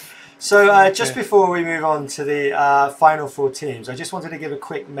 So just before we move on to the final 4 teams, I just wanted to give a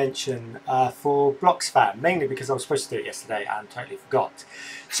quick mention for Bloxfam, mainly because I was supposed to do it yesterday and totally forgot.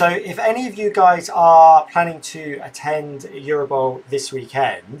 So if any of you guys are planning to attend Eurobowl this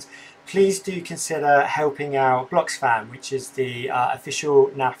weekend, please do consider helping out Bloxfam, which is the official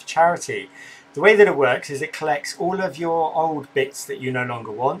NAF charity. The way that it works is it collects all of your old bits that you no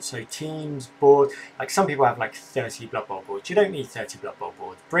longer want. So teams, board, like some people have like 30 Blood Bowl boards. You don't need 30 Blood Bowl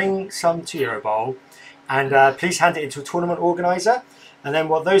boards. Bring some to Eurobowl and please hand it into a tournament organizer. And then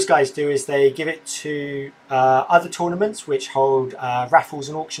what those guys do is they give it to other tournaments which hold raffles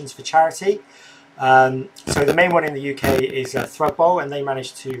and auctions for charity. So the main one in the UK is Thrud Bowl, and they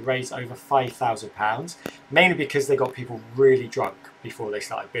managed to raise over £5,000, mainly because they got people really drunk before they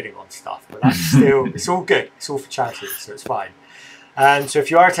started bidding on stuff. But that's still, it's all good. It's all for charity, so it's fine. So if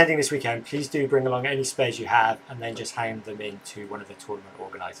you are attending this weekend, please do bring along any spares you have, and then just hand them in to one of the tournament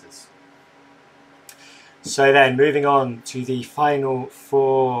organisers. So then moving on to the final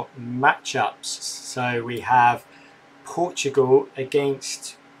 4 matchups. So we have Portugal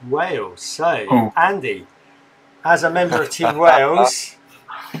against Wales. So Andy, as a member of Team Wales,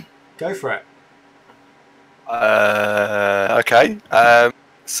 go for it. Okay.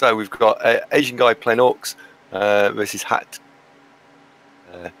 So we've got Asian guy playing Orcs versus Hat.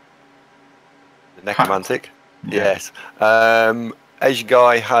 The Necromantic. Yes. Asian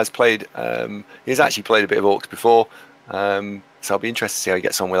guy has played. He's actually played a bit of Orcs before, so I'll be interested to see how he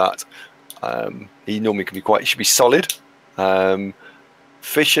gets on with that. He normally can be quite. He should be solid.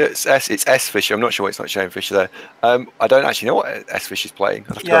 Fisher, it's S Fisher. I'm not sure why it's not showing Fisher there. I don't actually know what S Fisher's playing.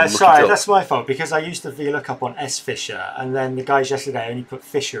 Yeah, sorry, that's my fault because I used the VLOOKUP on S Fisher, and then the guys yesterday only put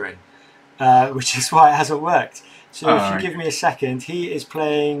Fisher in, which is why it hasn't worked. So if you give me a second, he is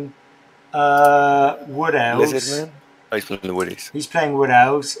playing Wood Elves. Lizardman? Oh, he's playing the Woodies. He's playing Wood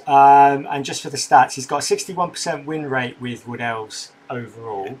Elves, and just for the stats, he's got a 61% win rate with Wood Elves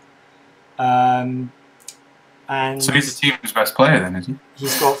overall. And so he's the team's best player then, is he?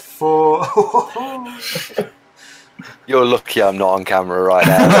 He's got 4. You're lucky I'm not on camera right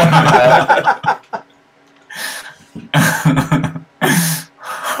now.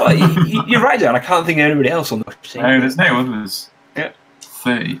 Well, you're right, Dan. I can't think of anybody else on the team. No, there's no others. Yeah.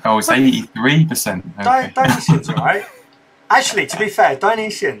 30. Oh, it's 83%. Okay. Dionysian's alright. Actually, to be fair,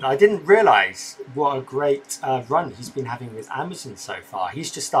 Dionysian, I didn't realise what a great run he's been having with Amazon so far.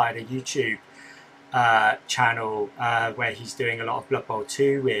 He's just started a YouTube channel where he's doing a lot of Blood Bowl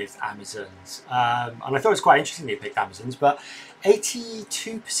 2 with Amazons, and I thought it was quite interesting that he picked Amazons, but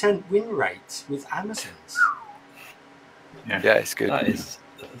 82% win rate with Amazons. Yeah, it's good. That's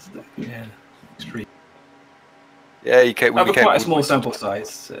it's pretty. Yeah, you can't. I have quite a small sample size.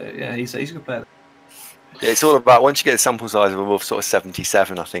 So yeah, he's a good player. Yeah, it's all about once you get a sample size of above sort of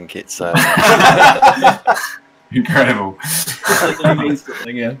 77, I think it's incredible.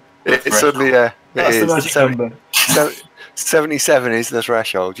 Yeah. It's suddenly, it That's is. the magic number. 77 is the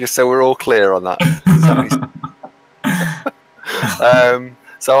threshold, just so we're all clear on that.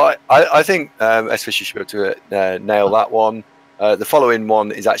 So I think S Fisher should be able to nail that one. The following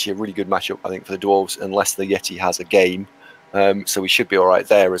one is actually a really good matchup, I think, for the Dwarves, unless the Yeti has a game. So we should be all right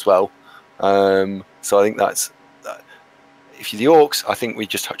there as well. So I think that's if you're the Orcs, I think we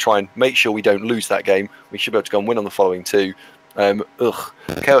just try and make sure we don't lose that game. We should be able to go and win on the following two.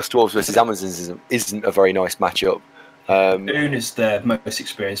 Chaos Dwarves versus Amazons isn't a very nice matchup. Boone is the most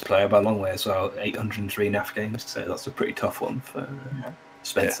experienced player by a long way as well, 803 NAF games, so that's a pretty tough one for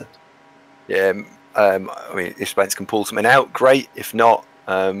Spencer. Yeah, I mean, if Spencer can pull something out, great. If not,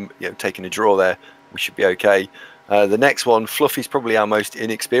 taking a draw there, we should be okay. The next one, Fluffy's probably our most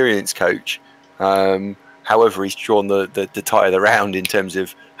inexperienced coach. However, he's drawn the tie of the round in terms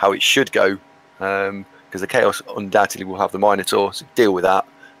of how it should go, because the Chaos undoubtedly will have the Minotaur, so deal with that,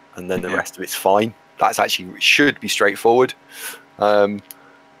 and then the rest of it's fine. That's actually should be straightforward. Then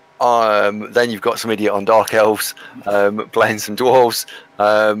you've got some idiot on Dark Elves playing some Dwarves.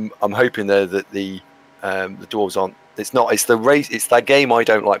 I'm hoping there that the Dwarves aren't. It's not. It's the race. It's that game I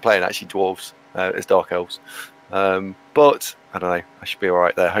don't like playing. Actually, Dwarves as Dark Elves. But I don't know. I should be all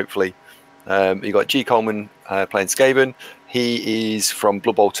right there. Hopefully. You got G Coleman playing Skaven. He is from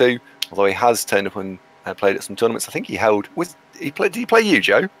Blood Bowl 2, although he has turned up and played at some tournaments. I think he held. Did he play you,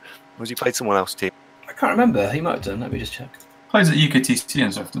 Joe? Or was he played someone else's team? I can't remember. He might have done. Let me just check. Plays at UKTC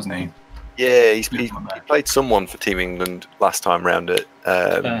and stuff, doesn't he? Yeah, he played someone for Team England last time round at.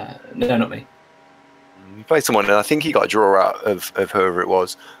 No, not me. He played someone, and I think he got a draw out of whoever it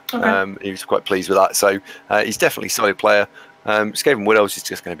was. Okay. He was quite pleased with that. So he's definitely a solid player. Skaven Wood Elves is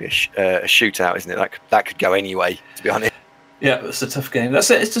just going to be a shootout, isn't it? That could go anyway, to be honest. Yeah, it's a tough game. That's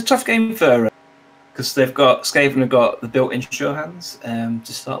it. It's a tough game for because Skaven have got the built-in sure hands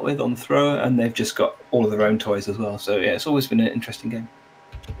to start with on the thrower, and they've just got all of their own toys as well. So yeah, it's always been an interesting game.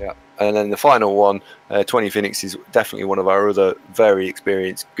 Yeah, and then the final one, 20 Phoenix is definitely one of our other very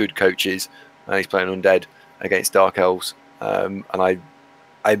experienced, good coaches. He's playing Undead against Dark Elves, and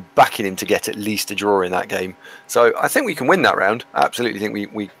I'm backing him to get at least a draw in that game. So I think we can win that round. I absolutely think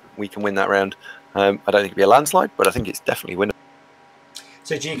we can win that round. I don't think it'll be a landslide, but I think it's definitely winnable.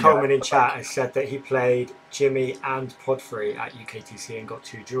 So G Coleman in chat has said that he played Jimmy and Podfree at UKTC and got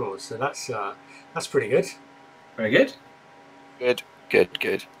 2 draws. So that's pretty good. Very good. Good.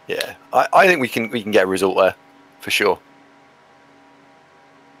 Yeah, I think we can get a result there for sure.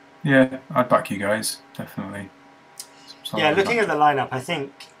 Yeah, I'd back you guys definitely. Yeah, looking at the lineup, I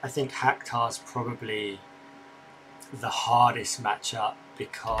think Hacktar's probably the hardest matchup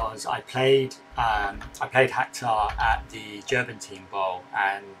because I played Hacktar at the Joemanji Bowl,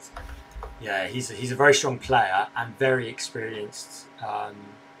 and yeah, he's a very strong player and very experienced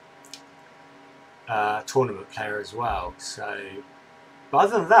tournament player as well. So, but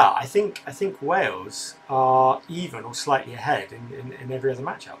other than that, I think Wales are even or slightly ahead in every other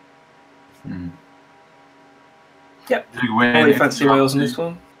matchup. Mm. Yep. I fancy Wales in this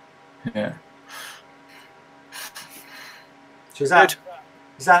one. Yeah. So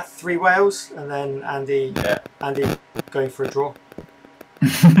is that 3 Wales and then Andy going for a draw?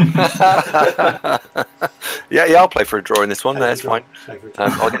 yeah, I'll play for a draw in this one. That's fine.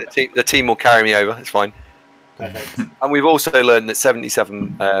 I'll get the team will carry me over. It's fine. Perfect. And we've also learned that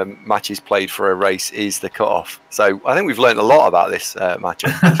 77 matches played for a race is the cut-off. So I think we've learned a lot about this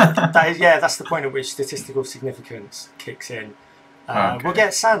matchup. That's the point at which statistical significance kicks in. Okay. We'll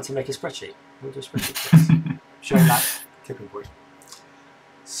get Sam to make a spreadsheet. We'll do a spreadsheet showing that tipping point.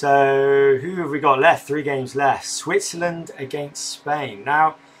 So who have we got left? 3 games left. Switzerland against Spain.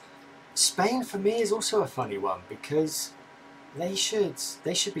 Now, Spain for me is also a funny one because they should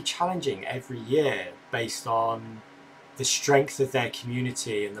be challenging every year based on the strength of their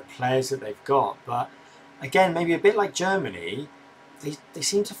community and the players that they've got. But again, maybe a bit like Germany, they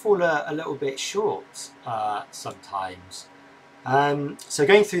seem to fall a little bit short sometimes. So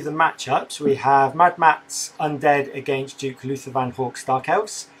going through the matchups, we have Mad Matt's Undead against Duke Luther Van Hawk's Dark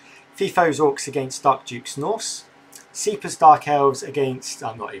Elves, FIFO's Orcs against Dark Duke's Norse, Seeper's Dark Elves against,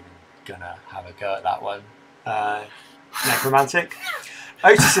 I'm not even gonna have a go at that one, Necromantic,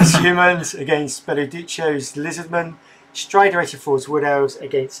 Otis's Humans against Beluduccio's Lizardmen, Strider 84's Wood Elves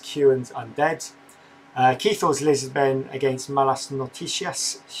against Kewan's Undead, Keithor's Lizardmen against Malas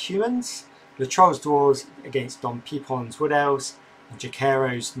Noticias Humans, Latrell's Dwarves against Don Pipon's Wood Elves, and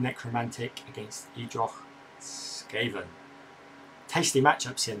Jacaro's Necromantic against Idroch Skaven. Tasty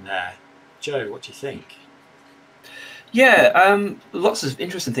matchups in there. Joe, what do you think? Yeah, lots of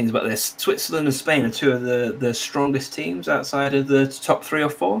interesting things about this. Switzerland and Spain are 2 of the strongest teams outside of the top 3 or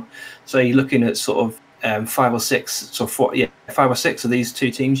 4. So you're looking at sort of 5 or 6, so 5 or 6 of these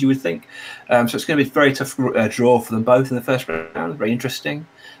 2 teams, you would think. So it's going to be a very tough draw for them both in the first round. Very interesting.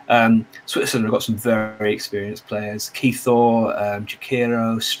 Switzerland have got some very experienced players. Keithor,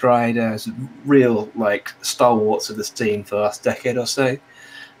 Jakiro, Strider, real like stalwarts of this team for the last decade or so.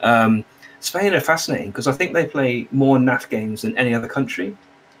 Spain are fascinating because I think they play more NAF games than any other country,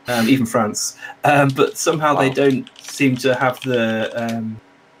 even France. But somehow they don't seem to have the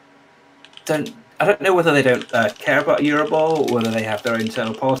I don't know whether they don't care about Eurobowl or whether they have their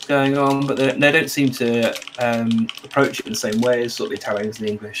internal politics going on, but they don't seem to approach it in the same way as sort of the Italians and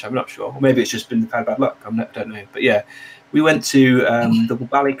the English. I'm not sure. Or maybe it's just been bad luck. I don't know. But yeah, we went to the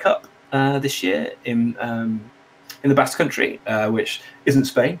Bally Cup this year in the Basque Country, which isn't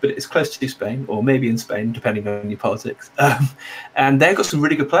Spain, but it's close to Spain, or maybe in Spain, depending on your politics. And they've got some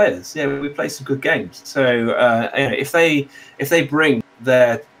really good players. Yeah, we played some good games. So if they bring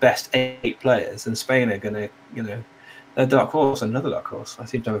their best 8 players, then Spain are going to, they're dark horse, another dark horse. I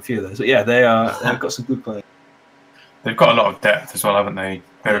seem to have a few of those. But yeah, they've got some good players. They've got a lot of depth as well, haven't they?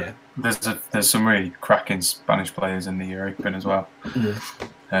 There's some really cracking Spanish players in the European as well.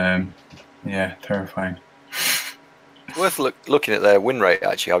 Yeah, terrifying. Worth looking at their win rate.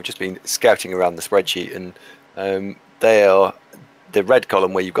 Actually, I've just been scouting around the spreadsheet, and they are the red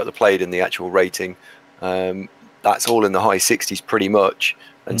column where you've got the played and the actual rating. That's all in the high 60s pretty much,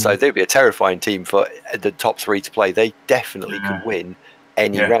 and so they'd be a terrifying team for the top 3 to play. They definitely could win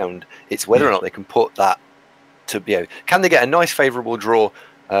any round. It's whether or not they can put that to can they get a nice favourable draw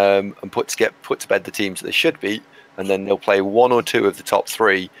and put to bed the teams that they should beat, and then they'll play 1 or 2 of the top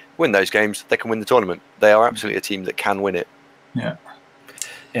 3, win those games, they can win the tournament. They are absolutely a team that can win it. Yeah,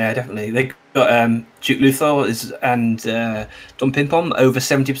 definitely. They got Duke Luthor and Don Pimpon over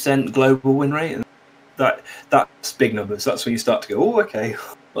 70% global win rate. That's big numbers. That's when you start to go, oh, okay,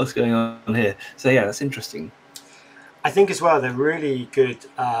 what's going on here? So yeah, that's interesting. I think as well they're really good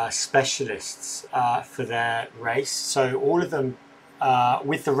specialists for their race. So all of them,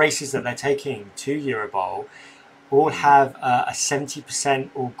 with the races that they're taking to Eurobowl, all have a 70%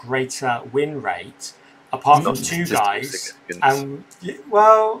 or greater win rate, apart from 2 guys. And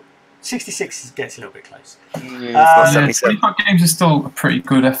 66 gets a little bit close. 25 games is still a pretty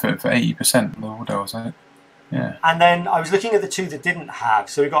good effort for 80% of the order, isn't it? Yeah. And then I was looking at the 2 that didn't have.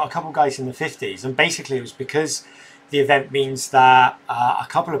 So we got a couple guys in the 50s, and basically it was because the event means that a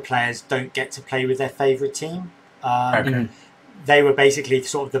couple of players don't get to play with their favourite team. They were basically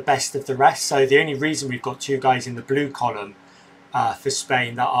sort of the best of the rest. So the only reason we've got 2 guys in the blue column for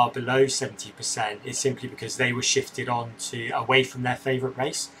Spain that are below 70% is simply because they were shifted on to away from their favourite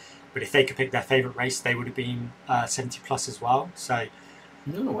race. But if they could pick their favourite race, they would have been 70 plus as well. So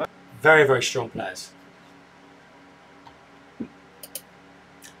very, very strong players.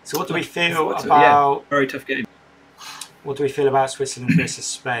 So what do we feel about... very tough game. What do we feel about Switzerland versus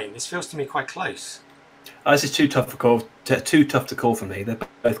Spain? This feels to me quite close. This is too tough to call for me. They've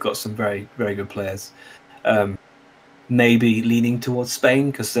both got some very, very good players. Maybe leaning towards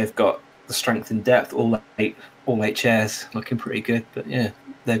Spain because they've got the strength and depth. All eight chairs looking pretty good. But yeah,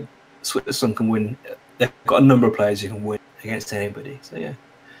 Switzerland can win. They've got a number of players who can win against anybody. So yeah,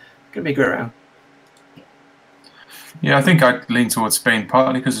 gonna be a great round. Yeah, I think I'd lean towards Spain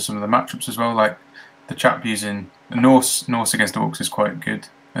partly because of some of the matchups as well. Like the chap using the Norse against the Orcs is quite good,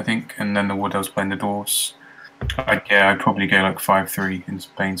 I think, and then the Wood Elves playing the Dwarves. I'd probably go like 5-3 in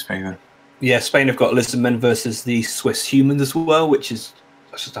Spain's favour. Yeah, Spain have got Lizardmen versus the Swiss Humans as well, which is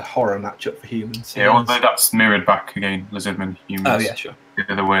just a horror matchup for humans. Yeah, although that's mirrored back again, Lizardmen Humans. Oh yeah, sure.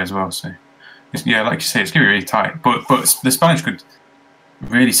 The other way as well. So like you say, it's gonna be really tight. But the Spanish could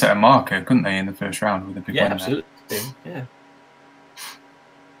really set a marker, couldn't they, in the first round with a big win? Absolutely. Yeah.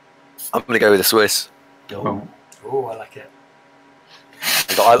 I'm gonna go with the Swiss. Oh, I like it.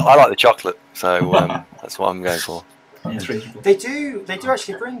 I like the chocolate, so that's what I'm going for. Yeah. They do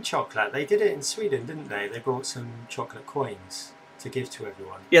actually bring chocolate. They did it in Sweden, didn't they? They brought some chocolate coins to give to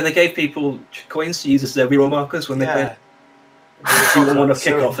everyone. Yeah, they gave people coins to use as their reroll markers when they played. If you want to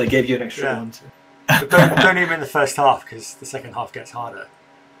kick off, they gave you an extra one. But don't even in the first half because the second half gets harder.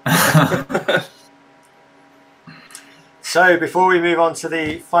 So before we move on to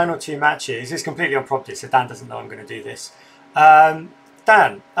the final 2 matches, it's completely unprompted, so Dan doesn't know I'm going to do this.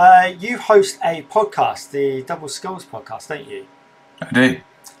 Dan, you host a podcast, the Double Skulls podcast, don't you? I do.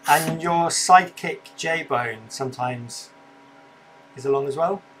 And your sidekick J-Bone sometimes is along as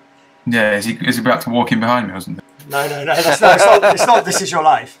well? Yeah, is he about to walk in behind me or something? No, it's not This Is Your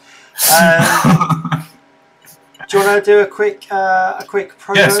Life. Do you want to do a quick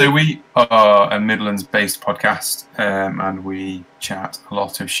promo? Yeah, so we are a Midlands-based podcast, and we chat a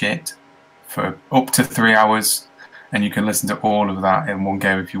lot of shit for up to 3 hours, and you can listen to all of that in one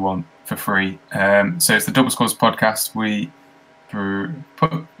go if you want for free. So it's the Double Scores podcast. We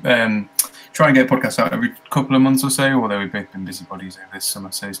try and get podcasts out every couple of months or so, although we've both been busybodies over this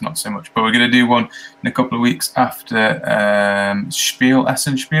summer, so it's not so much. But we're going to do one in a couple of weeks after Essen Spiel,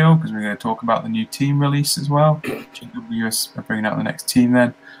 because we're going to talk about the new team release as well. GWS are bringing out the next team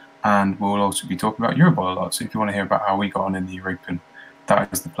then, and we'll also be talking about Eurobowl a lot. So if you want to hear about how we got on in the European,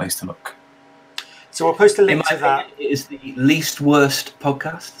 that is the place to look. So we'll post a link to that. It is the least worst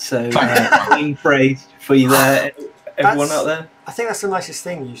podcast, so clean praise for you there, everyone out there. I think that's the nicest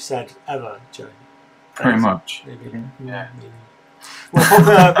thing you've said ever, Joe. Pretty much. Maybe. Yeah.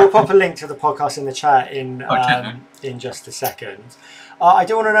 We'll pop a link to the podcast in the chat in just a second. I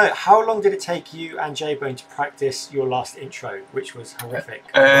do want to know, how long did it take you and J-Bone to practice your last intro, which was horrific?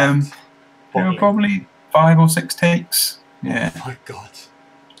 Probably 5 or 6 takes. Yeah. Oh my God.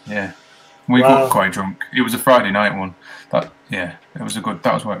 Yeah. We got quite drunk. It was a Friday night one. That was a good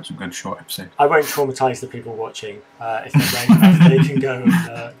short episode. I won't traumatise the people watching. If they don't have, they can go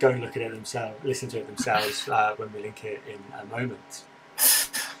and look at it themselves, listen to it themselves when we link it in a moment.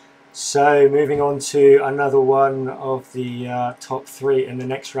 So moving on to another one of the top 3 in the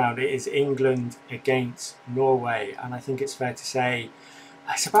next round. It is England against Norway, and I think it's fair to say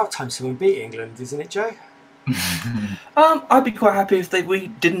it's about time someone beat England, isn't it, Joe? I'd be quite happy if we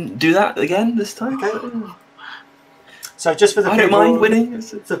didn't do that again this time. Okay. So just for the people, don't mind winning.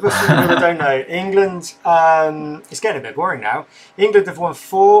 The people that don't know, England, it's getting a bit boring now. England have won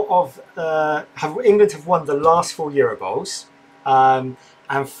England have won the last 4 Eurobowls, and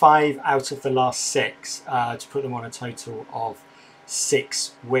 5 out of the last 6 to put them on a total of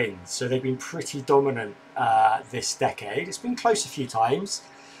 6 wins. So they've been pretty dominant this decade. It's been close a few times.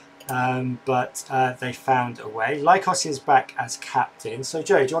 But they found a way. Lycos is back as captain. So,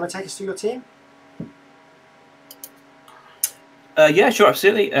 Joe, do you want to take us through your team? Yeah, sure,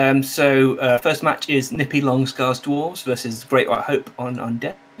 absolutely. First match is Nippy Longscars Dwarves versus Great White Hope on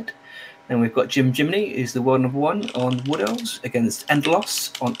Undead. Then we've got Jiminy, who's the world number 1 on Wood Elves against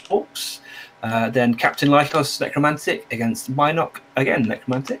Endlos on Orcs. Then Captain Lycos Necromantic against Minok, again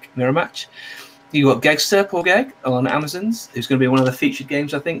Necromantic, mirror match. You got Gegster, poor Geg, on Amazons, who's going to be one of the featured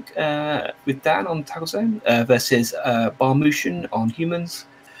games, I think, with Dan on Tackle Zone, versus Barmushan on Humans.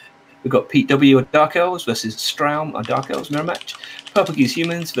 We've got Pete W on Dark Elves versus Straum on Dark Elves, mirror match. Purple Goose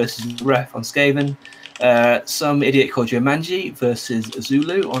Humans versus Ref on Skaven. Some idiot called Joemanji versus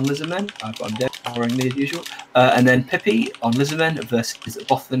Zulu on Lizardmen. I've got Undead, powering me as usual. And then Pippi on Lizardmen versus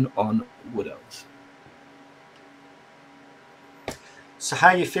Bothan on Wood Elves. So how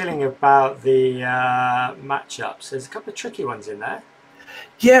are you feeling about the matchups? There's a couple of tricky ones in there.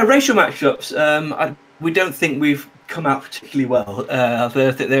 Yeah, racial matchups. We don't think we've come out particularly well. I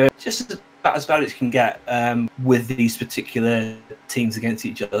think they're just about as bad as you can get with these particular teams against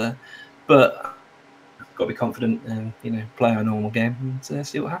each other. But I've got to be confident and play our normal game and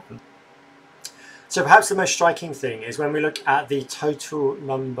see what happens. So perhaps the most striking thing is when we look at the total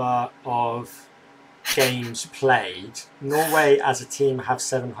number of games played, Norway as a team have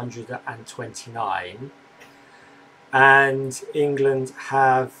 729 and England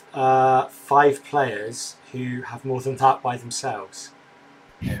have 5 players who have more than that by themselves.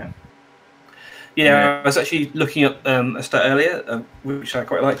 Yeah, I was actually looking up a stat earlier, which I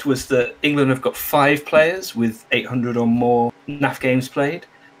quite liked, was that England have got 5 players with 800 or more NAF games played,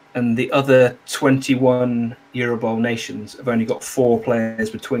 and the other 21 Eurobowl nations have only got 4 players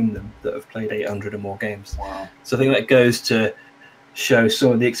between them that have played 800 or more games. Wow. So I think that goes to show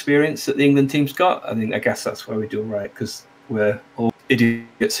some of the experience that the England team's got. I guess that's why we do all right, because we're all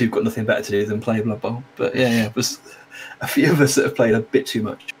idiots who've got nothing better to do than play Blood Bowl. But yeah, there's a few of us that have played a bit too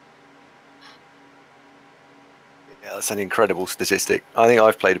much. Yeah, that's an incredible statistic. I think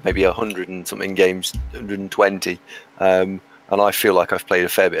I've played maybe 100 and something games, 120. And I feel like I've played a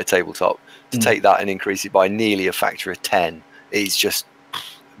fair bit of tabletop. To take that and increase it by nearly a factor of 10 is just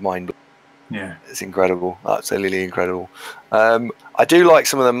mind-blowing. Yeah, it's incredible, absolutely incredible. I do like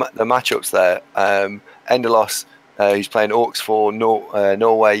some of the matchups there. Endelos, who's playing Orcs for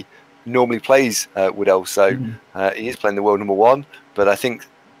Norway, normally plays Wood Elves, so he is playing the world number 1. But I think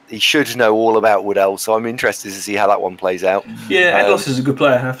he should know all about Wood Elves, so I'm interested to see how that one plays out. Yeah, Endelos is a good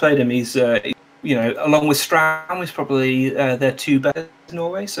player. I've played him. He's along with Straum, he's probably their 2 best in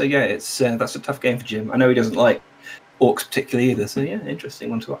Norway. So yeah, it's that's a tough game for Jim. I know he doesn't like Orcs particularly either. So yeah, interesting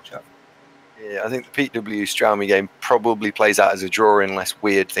one to watch out. Yeah, I think the Pete W Straumy game probably plays out as a draw unless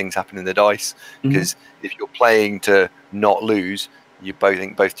weird things happen in the dice. Because if you're playing to not lose, you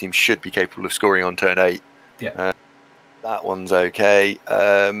think both teams should be capable of scoring on turn 8. Yeah, that one's okay.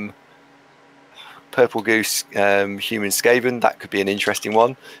 Purple Goose, Human Skaven. That could be an interesting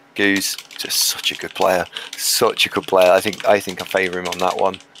one. Goose, just such a good player. Such a good player. I think I favour him on that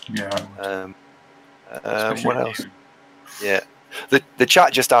one. Yeah. What else? Yeah. The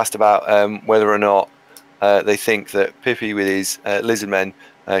chat just asked about whether or not they think that Pippi with his Lizardmen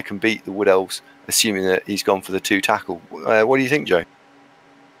can beat the Wood Elves, assuming that he's gone for the 2 tackle. What do you think, Joe?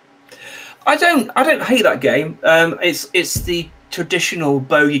 I don't hate that game. It's the traditional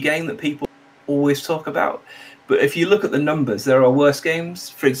bogey game that people always talk about. But if you look at the numbers, there are worse games.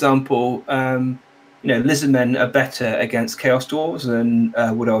 For example, Lizardmen are better against Chaos Dwarves than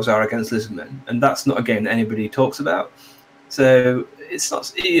Wood Elves are against Lizardmen, and that's not a game that anybody talks about. So it's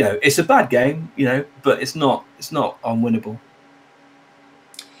not, it's a bad game, but it's not unwinnable.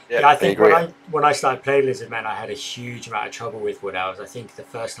 Yeah, I think when I started playing Lizardmen, I had a huge amount of trouble with Wood Elves. I think the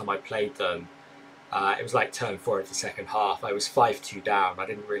first time I played them, it was like turn 4 of the second half. I was 5-2 down. I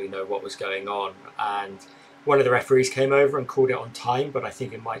didn't really know what was going on, and one of the referees came over and called it on time, but I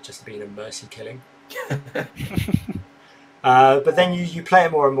think it might just have been a mercy killing. But then you play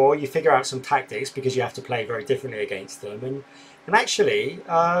it more and more, you figure out some tactics because you have to play very differently against them, and actually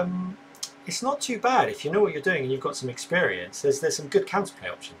it's not too bad if you know what you're doing and you've got some experience. There's some good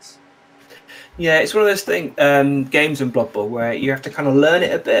counterplay options. Yeah, it's one of those games in Blood Bowl where you have to kind of learn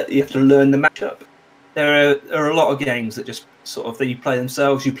it a bit. You have to learn the matchup. There are a lot of games that just sort of, you play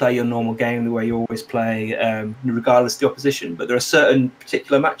themselves. You play your normal game the way you always play, regardless of the opposition. But there are certain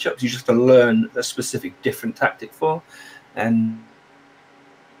particular matchups you just have to learn a specific different tactic for. And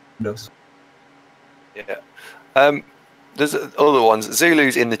yeah, there's other ones.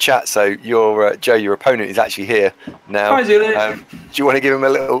 Zulu's in the chat, so Joe, your opponent is actually here now. Hi, Zulu. Do you want to give him a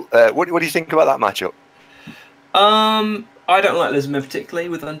little? What do you think about that matchup? I don't like Lizardmen particularly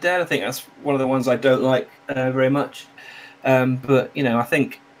with Undead. I think that's one of the ones I don't like very much. But I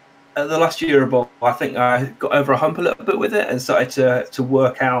think at the last Eurobowl, I think I got over a hump a little bit with it and started to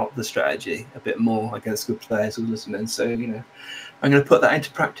work out the strategy a bit more against good players with Lizardmen. So I'm going to put that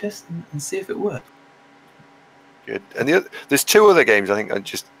into practice and see if it works. Good. And there's 2 other games I think I'm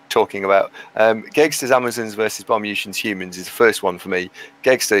just talking about. Gegster's Amazons versus Bombution's Humans is the first one for me.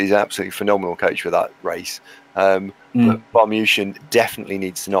 Gegster is an absolutely phenomenal coach for that race. But Bombution definitely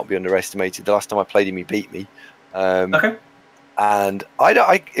needs to not be underestimated. The last time I played him, he beat me. Okay. And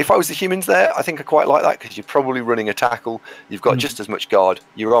if I was the Humans there, I think I quite like that because you're probably running a tackle. You've got just as much guard.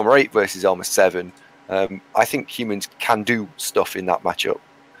 You're armor 8 versus armor 7. I think Humans can do stuff in that matchup.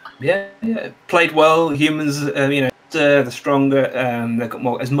 Yeah, played well. Humans, the stronger. They've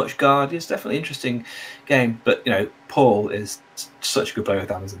got as much guard. It's definitely an interesting game. But Paul is such a good player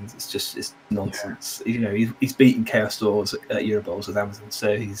with Amazons. It's nonsense. Yeah. He's beaten Chaos Dwarves at Eurobowls with Amazons,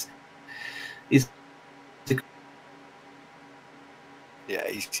 so he's. Yeah,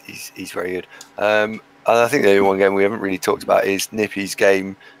 he's very good. And I think the only one game we haven't really talked about is Nippy's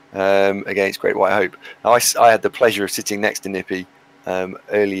game against Great White Hope. Now, I had the pleasure of sitting next to Nippy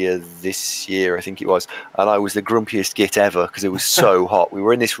earlier this year, I think it was, and I was the grumpiest git ever because it was so hot. We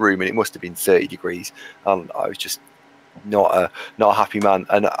were in this room and it must have been 30 degrees, and I was just not a happy man.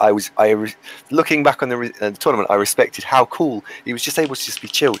 And looking back on the tournament, I respected how cool he was, just able to just be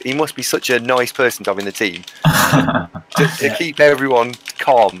chilled. He must be such a nice person to have in the team to keep everyone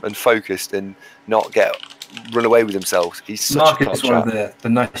calm and focused and not run away with themselves. He's such Mark a is one of the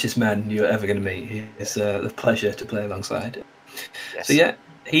nicest men you're ever going to meet. It's a pleasure to play alongside. Yes. So yeah,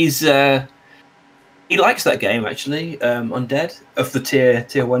 he likes that game actually. Undead of the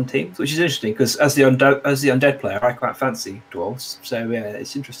tier 1 teams, which is interesting because as the undead player, I quite fancy dwarves. So yeah,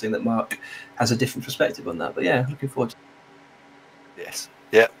 it's interesting that Mark has a different perspective on that. But yeah, looking forward to it. Yes,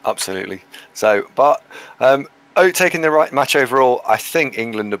 yeah, absolutely. So, but taking the right match overall, I think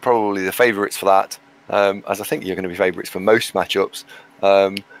England are probably the favourites for that. As I think you're going to be favourites for most matchups.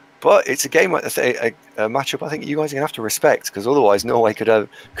 But it's a game, a matchup I think you guys are going to have to respect because otherwise Norway could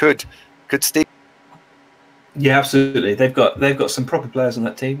steal. Yeah, absolutely. They've got some proper players on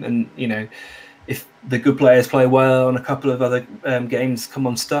that team, and if the good players play well and a couple of other games come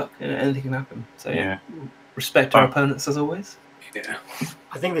unstuck, anything can happen. So yeah, respect our opponents as always. Yeah,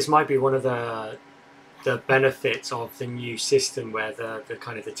 I think this might be one of the benefits of the new system where the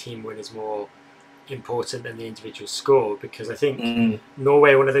kind of the team win is more important than the individual score, because I think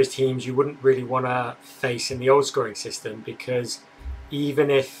Norway are one of those teams you wouldn't really want to face in the old scoring system, because even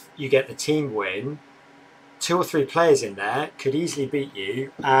if you get the team win, 2 or 3 players in there could easily beat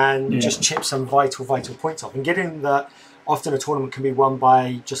you and just chip some vital points off. And given that often a tournament can be won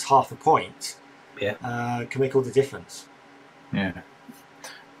by just half a point, can make all the difference. Yeah.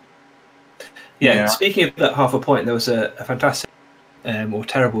 Speaking of that half a point, there was a fantastic or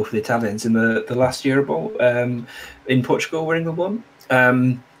terrible for the Italians in the last Eurobowl in Portugal, where England won,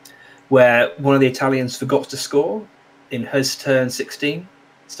 where one of the Italians forgot to score in his turn 16.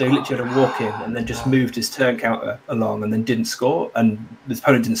 So he literally had a walk in and then just moved his turn counter along and then didn't score, and the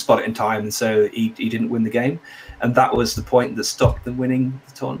opponent didn't spot it in time, and so he didn't win the game, and that was the point that stopped them winning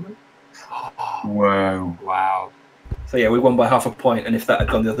the tournament. Whoa! Wow! So yeah, we won by half a point, and if that had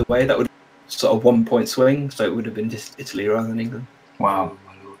gone the other way, that would sort of 1 point swing. So it would have been just Italy rather than England. Wow! Oh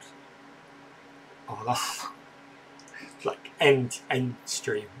my lord! Oh, that's like end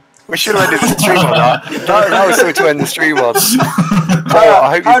stream. We should have ended the stream on that. That was something to end the stream on.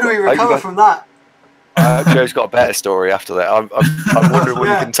 How do we recover from that? Joe's got a better story after that. I'm wondering what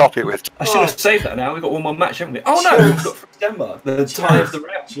you can top it with. I should have saved that now. We've got one more match, haven't we? Oh no, we've got Denmark. The tie of the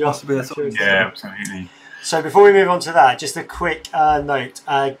round. Possibly that's what Yeah, absolutely. So before we move on to that, just a quick note.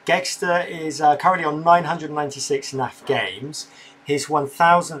 Gegster is currently on 996 NAF games. His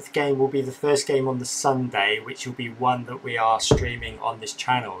 1000th game will be the first game on the Sunday, which will be one that we are streaming on this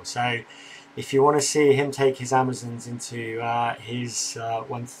channel. So if you want to see him take his Amazons into his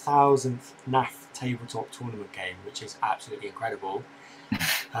 1000th NAF tabletop tournament game, which is absolutely incredible,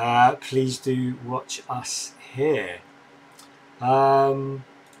 please do watch us here. So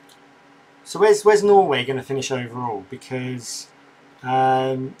where's Norway going to finish overall? Because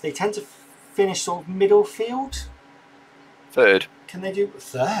they tend to finish sort of middle field. Third. Can they do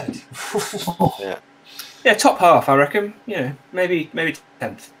third? Yeah, top half, I reckon. Yeah, maybe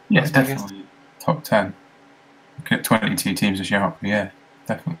 10th. Yeah, definitely top 10. Look at 22 teams to show up. Yeah,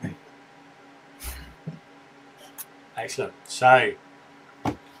 definitely. Excellent. So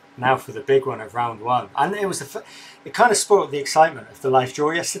now for the big one of round one, and it was it kind of spoiled the excitement of the live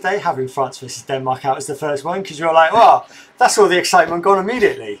draw yesterday, having France versus Denmark out as the first one, because you're like, oh, that's all the excitement gone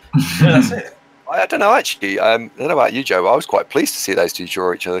immediately. Yeah, that's it. I don't know, actually. I don't know about you, Joe. I was quite pleased to see those two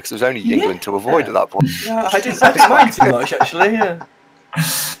draw each other because there was only England to avoid at that point. Yeah, I didn't mind too much, actually. Yeah.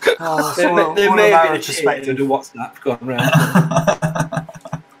 There may have been a perspective to WhatsApp gone round.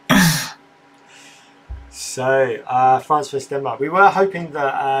 So, France versus Denmark. We were hoping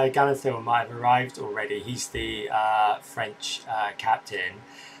that Ganethil might have arrived already. He's the French captain.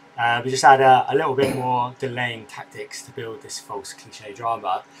 We just had a little bit more delaying tactics to build this false cliche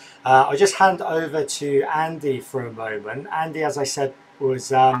drama. I'll just hand over to Andy for a moment. Andy, as I said,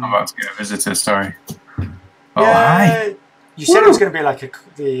 was... I'm about to get a visitor, sorry. Oh, yeah, hi. You said it was going to be like it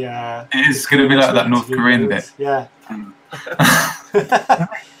is going to be like that North Korean bit. Yeah.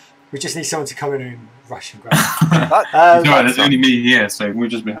 We just need someone to come in and rush and grab it. No, there's only me here, so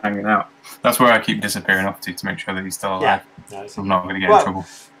we've just been hanging out. That's where I keep disappearing off to make sure that he's still alive. Yeah, I'm not going to get in trouble.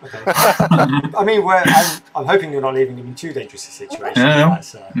 Okay. I mean, I'm hoping you're not leaving him in too dangerous a situation.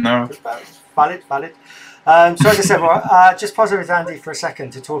 No. Valid. So as I said, well, just pause over with Andy for a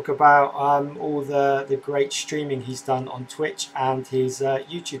second to talk about all the great streaming he's done on Twitch and his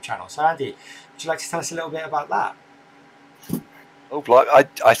YouTube channel. So Andy, would you like to tell us a little bit about that? Oh,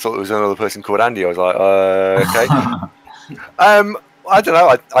 I thought there was another person called Andy. I was like, okay. I don't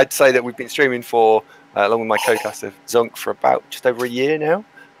know. I'd say that we've been streaming for, along with my co-caster Zunk, for about just over a year now.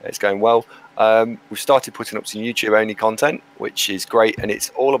 It's going well. We've started putting up some YouTube-only content, which is great, and it's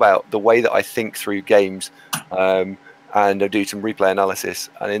all about the way that I think through games, and I do some replay analysis.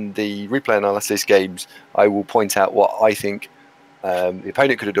 And in the replay analysis games, I will point out what I think the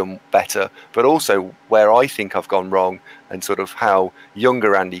opponent could have done better, but also where I think I've gone wrong, and sort of how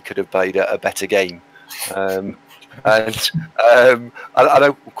younger Andy could have played a better game. And I'm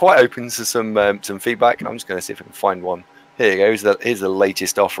quite open to some feedback. I'm just going to see if I can find one. Here you go. Here's the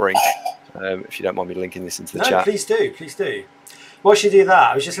latest offering. If you don't mind me linking this into the chat. Please do. Whilst you do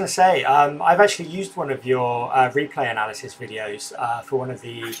that, I was just going to say, I've actually used one of your replay analysis videos for one of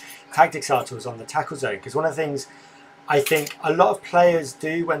the tactics articles on the tackle zone, because one of the things I think a lot of players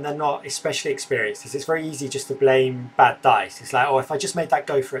do when they're not especially experienced is it's very easy just to blame bad dice. It's like, oh, if I just made that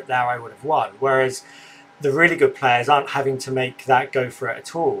go for it there, I would have won. Whereas the really good players aren't having to make that go for it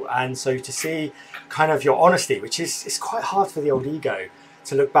at all. And so to see kind of your honesty, which is it's quite hard for the old ego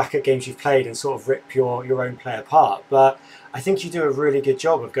to look back at games you've played and sort of rip your own play apart. But I think you do a really good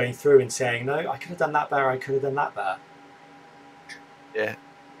job of going through and saying, no, I could have done that better, I could have done that better. Yeah.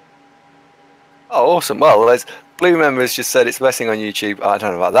 Oh, awesome. Well, there's Blue Members just said it's the best thing on YouTube. I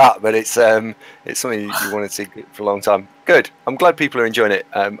don't know about that, but it's something you wanted to see for a long time. Good. I'm glad people are enjoying it.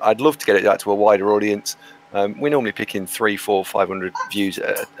 I'd love to get it out to a wider audience. We normally pick in 300, 400, 500 views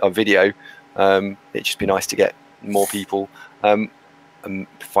a video. It'd just be nice to get more people and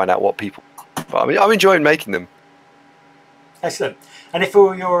find out what people. But I mean, I'm enjoying making them. Excellent. And if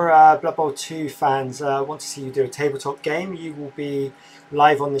all your Blood Bowl 2 fans want to see you do a tabletop game, you will be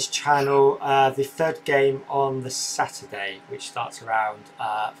live on this channel the third game on the Saturday, which starts around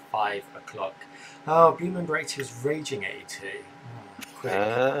 5 o'clock. Oh, Blue Member 82 is Raging 82. Oh,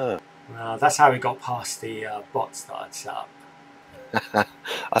 quick. That's how we got past the bots that I'd set up.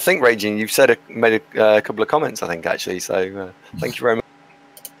 I think Raging, you've made a couple of comments, I think, actually. So thank you very much.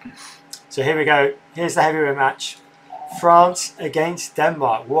 So here we go. Here's the heavyweight match. France against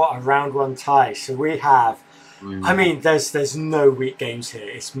Denmark. What a round one tie. So we have, I mean, there's no weak games here.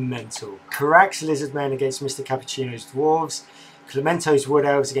 It's mental. Karak's Lizardmen against Mr. Cappuccino's Dwarves. Clemento's Wood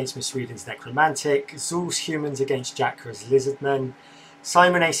Elves against Miss Sweden's Necromantic. Zul's Humans against Jakra's Lizardmen.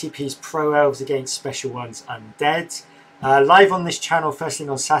 Simon ACP's Pro Elves against Special One's Undead. Live on this channel first thing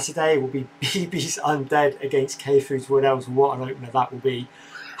on Saturday will be BB's Undead against K-Food's Wood Elves. What an opener that will be.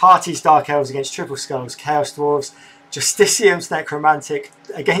 Party's Dark Elves against Triple Skull's Chaos Dwarves. Justicium's Necromantic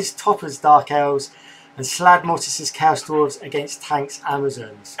against Topper's Dark Elves. And Slad Mortis's Chaos Dwarves against Tank's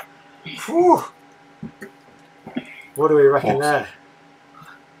Amazons. Whew. What do we reckon there?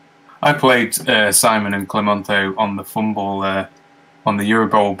 I played Simon and Clemento on the Fumble, on the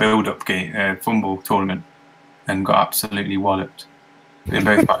Eurobowl build-up game, Fumble tournament, and got absolutely walloped in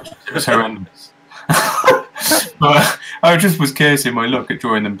both matches. It was horrendous. But I just was cursing my luck at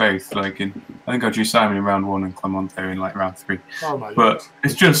drawing them both. I think I drew Simon in round 1 and Clemento in round 3. Oh my but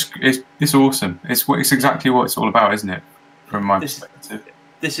Lord. it's awesome. It's exactly what it's all about, isn't it? From my perspective.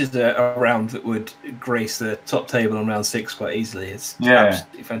 This is a round that would grace the top table on round 6 quite easily. It's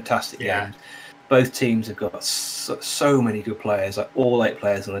absolutely fantastic game. Both teams have got so many good players. All 8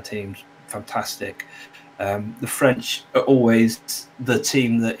 players on the team, fantastic. The French are always the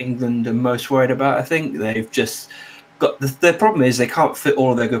team that England are most worried about. I think they've just got the problem is they can't fit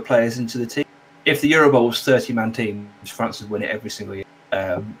all of their good players into the team. If the Eurobowl was 30-man teams, France would win it every single year.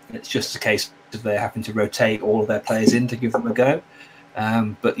 It's just a case of they're having to rotate all of their players in to give them a go.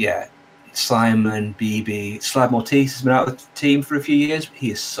 But yeah, Simon, BB, Slad Mortis has been out of the team for a few years. But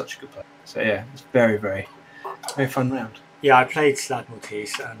he is such a good player. So yeah, it's very, very, very fun round. Yeah, I played Slad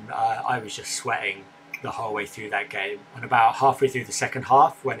Mortis and I was just sweating the whole way through that game. And about halfway through the second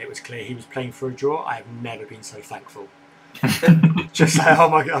half, when it was clear he was playing for a draw, I have never been so thankful. Just like, oh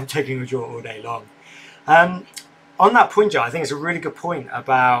my God, I'm taking a draw all day long. On that point, Joe, I think it's a really good point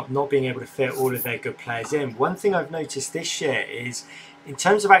about not being able to fit all of their good players in. One thing I've noticed this year is, in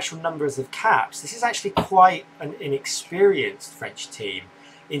terms of actual numbers of caps, this is actually quite an inexperienced French team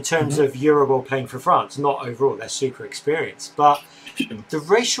in terms of Eurobowl playing for France. Not overall, they're super experienced. But the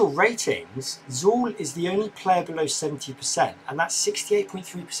racial ratings, Zul is the only player below 70%, and that's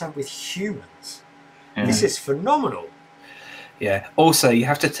 68.3% with humans. This is phenomenal. Yeah. Also, you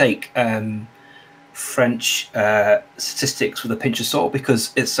have to take French statistics with a pinch of salt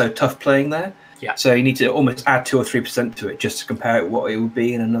because it's so tough playing there. Yeah. So you need to almost add 2 or 3% to it just to compare it what it would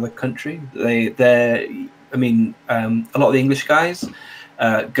be in another country. A lot of the English guys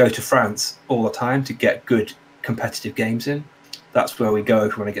go to France all the time to get good competitive games in. That's where we go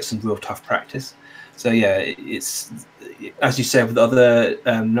if we want to get some real tough practice. So yeah, it's as you said with other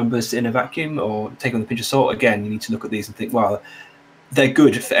numbers in a vacuum or take on the pinch of salt. Again, you need to look at these and think, well, they're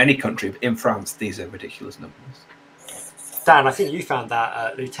good for any country, but in France, these are ridiculous numbers. Dan, I think you found that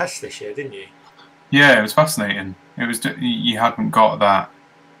at Lutece this year, didn't you? Yeah, it was fascinating. It was you hadn't got that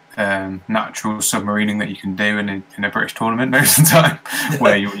natural submarining that you can do in a British tournament most of the time,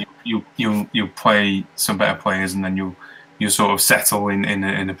 where you'll play some better players and then you'll sort of settle in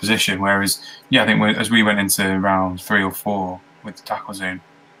a position. Whereas, I think as we went into round 3 or 4 with the tackle zone,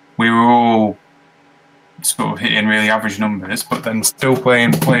 we were all sort of hitting really average numbers, but then still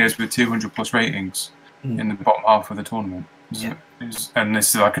playing players with 200 plus ratings in the bottom half of the tournament. And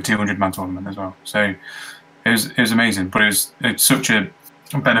this is like a 200-man tournament as well. So it was amazing, but it's such a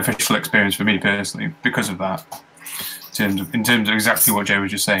beneficial experience for me personally because of that. In terms of exactly what Joe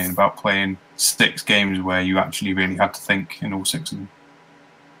was just saying about playing 6 games where you actually really had to think in all 6 of them.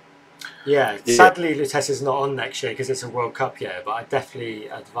 Yeah, sadly Lutece is not on next year because it's a World Cup year, but I definitely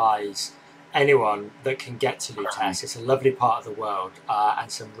advise anyone that can get to Lutece. It's a lovely part of the world and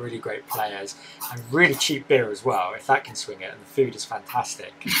some really great players and really cheap beer as well, if that can swing it, and the food is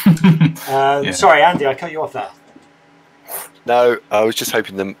fantastic. Sorry, Andy, I cut you off there. No, I was just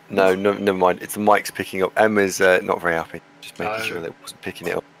hoping no, never mind. It's the mic's picking up. Emma's not very happy. Just making sure that it wasn't picking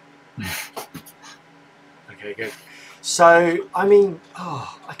it up. Okay, good. So, I mean, I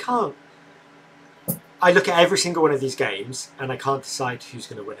look at every single one of these games and I can't decide who's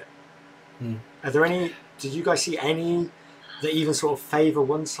going to win it. Are there any? Did you guys see any that even sort of favour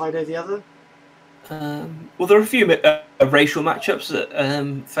one side or the other? Well, there are a few racial matchups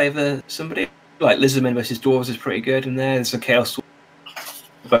that favour somebody. Like Lizardmen versus Dwarves is pretty good in there. There's a Chaos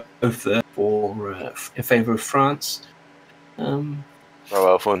both in favour of France. Oh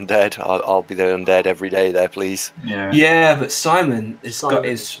well, for undead, I'll be the undead every day there, please. Yeah, but Simon has got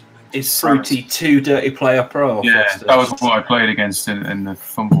his fruity 2 dirty player pro. Yeah, that was what I played against in the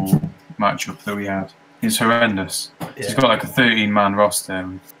fumble matchup that we had. It's horrendous. Yeah. He's got like a 13-man roster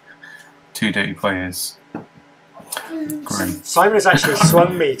with 2 dirty players. Grim. Simon has actually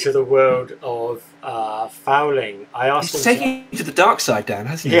swung me to the world of fouling. I asked He's him taking you to the dark side, Dan,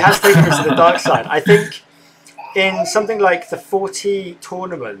 hasn't he? He has taken me to the dark side. I think in something like the 40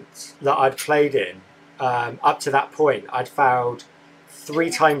 tournaments that I'd played in, up to that point, I'd fouled 3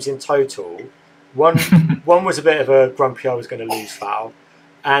 times in total. One was a bit of a grumpy I was going to lose foul,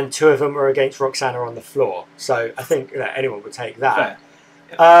 and 2 of them were against Roxana on the floor. So I think anyone would take that.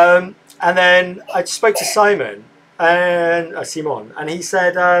 Yeah. And then I spoke to Simon and Simon, and he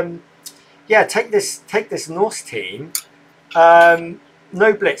said, "Yeah, take this Norse team, no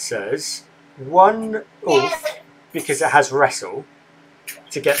blitzers, 1 oof because it has wrestle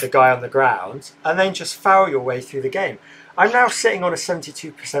to get the guy on the ground, and then just foul your way through the game." I'm now sitting on a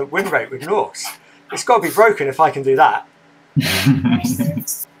 72% win rate with Norse. It's got to be broken if I can do that.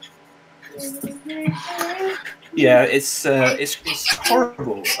 Yeah, it's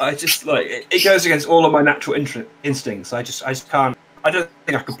horrible. I just it goes against all of my natural instincts. I just can't. I don't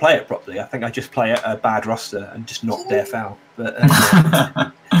think I can play it properly. I think I just play a bad roster and just not dare foul. But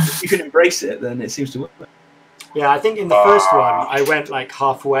if you can embrace it, then it seems to work. Yeah, I think in the first one I went like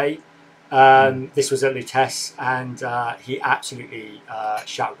halfway. This was at Lutece, and he absolutely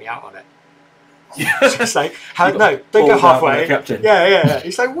shouted me out on it. Just like, no, don't go halfway. Yeah.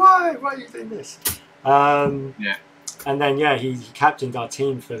 He's like, why are you doing this? And then he captained our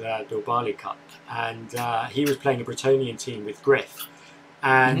team for the Dorbali Cup, and he was playing a Bretonian team with Griff,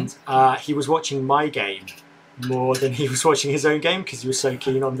 and he was watching my game more than he was watching his own game because he was so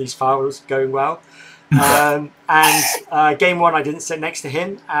keen on these fouls going well. And game 1 I didn't sit next to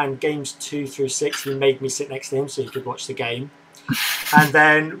him, and games 2 through 6 he made me sit next to him so he could watch the game. And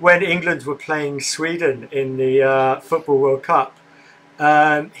then when England were playing Sweden in the Football World Cup,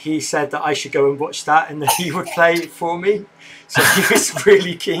 he said that I should go and watch that and that he would play it for me. So he was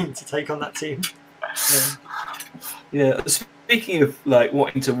really keen to take on that team. Yeah. Speaking of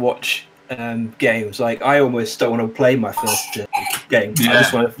wanting to watch games, I almost don't want to play my first game. I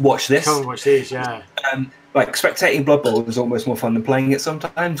just want to watch this. Come and watch these, yeah. Spectating Blood Bowl is almost more fun than playing it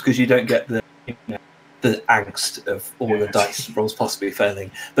sometimes because you don't get the angst of all the dice rolls possibly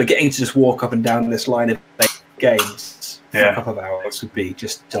failing. But getting to just walk up and down this line of games for a couple of hours would be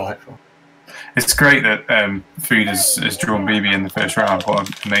just delightful. It's great that Food has drawn BB in the first round. What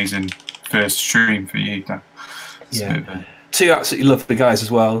an amazing first stream for you. Yeah. 2 absolutely lovely guys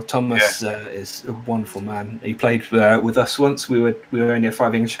as well. Thomas is a wonderful man. He played with us once. We were only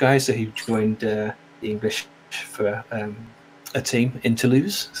 5 English guys, so he joined the English for a team in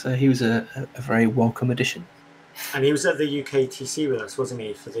Toulouse. So he was a very welcome addition. And he was at the UKTC with us, wasn't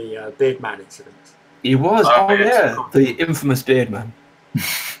he, for the Beardman incident? He was. The infamous Beardman.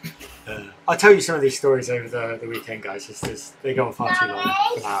 I'll tell you some of these stories over the weekend, guys. They go on far too long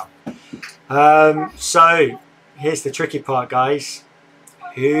for now. So here's the tricky part, guys.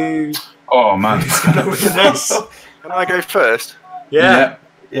 Who? Oh man! Who's gonna win this? Can I go first? Yeah.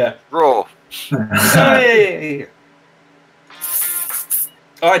 Raw. Hey!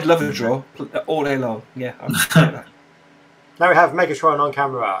 I'd love a draw all day long. Yeah. Now we have Megatron on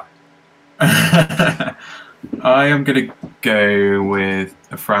camera. I am going to go with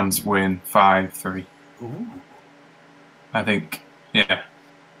a France win 5-3. Ooh. I think,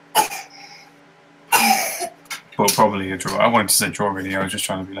 but probably a draw. I wanted to say draw really. I was just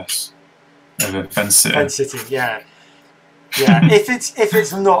trying to be less of a fence-sitting. Yeah. If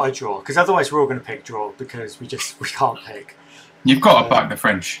it's not a draw, because otherwise we're all going to pick draw because we can't pick. You've got to back the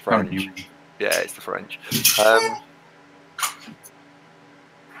French, haven't you? Yeah, it's the French.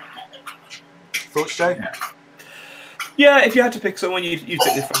 Thoughts, Joe? Yeah, if you had to pick someone, you'd pick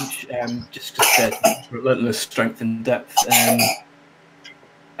the French, just because they're relentless strength and depth.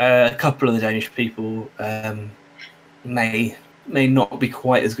 A couple of the Danish people may not be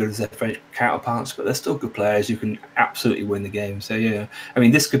quite as good as their French counterparts, but they're still good players who can absolutely win the game. So yeah,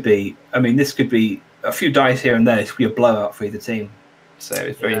 this could be a few dice here and there. It could be a blowout for either team. So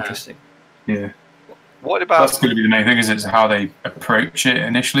it's very interesting. Yeah. What about? That's going to be the main thing, is it's how they approach it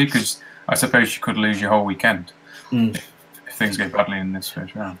initially, because I suppose you could lose your whole weekend if things go badly in this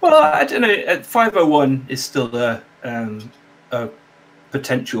first round. Well, I don't know. 501 is still a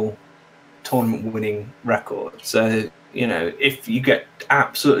potential tournament winning record. So, you know, if you get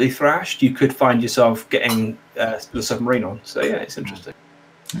absolutely thrashed, you could find yourself getting the submarine on. So yeah, it's interesting.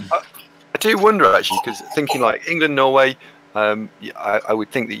 I do wonder actually, because thinking like England, Norway, I would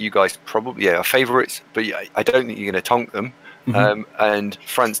think that you guys probably are favourites, but I don't think you're going to tonk them. And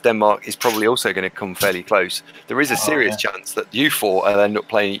France, Denmark is probably also going to come fairly close. There is a serious chance that you four will end up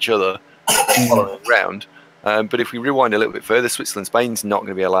playing each other following round. But if we rewind a little bit further, Switzerland, Spain's not going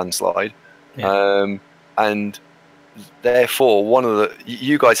to be a landslide. And therefore, one of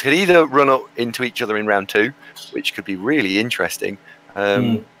you guys could either run up into each other in round 2, which could be really interesting.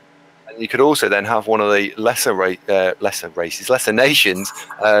 And you could also then have one of the lesser nations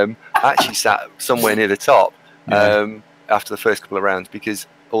actually sat somewhere near the top after the first couple of rounds, because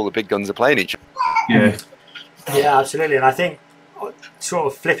all the big guns are playing each other. Yeah, absolutely. And I think sort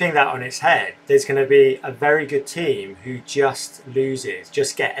of flipping that on its head, there's going to be a very good team who just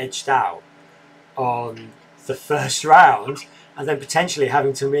get edged out on the first round, and then potentially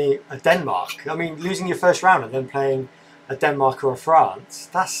having to meet a Denmark. I mean, losing your first round and then playing a Denmark or a France,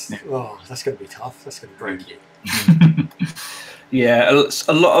 that's going to be tough. That's going to break you. Yeah,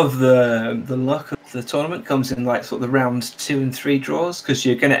 a lot of the luck of the tournament comes in like sort of the round 2 and 3 draws, because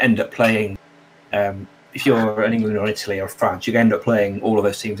you're going to end up playing, if you're an England or Italy or France, you're going to end up playing all of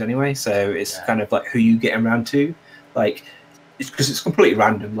those teams anyway. So it's kind of like who you get in round 2. Like, it's because it's completely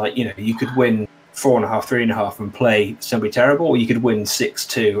random. Like, you know, you could win 4.5, 3.5 and play somebody terrible, or you could win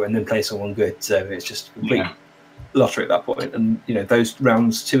 6-2 and then play someone good. So it's just complete lottery at that point. And you know, those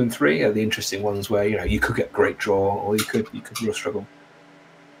rounds 2 and 3 are the interesting ones where, you know, you could get a great draw, or you could really struggle.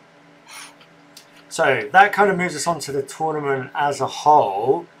 So that kind of moves us on to the tournament as a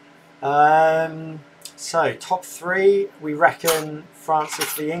whole. So top 3, we reckon France,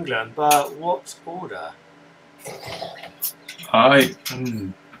 Italy, England, but what order?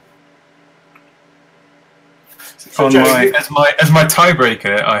 So Joe, as my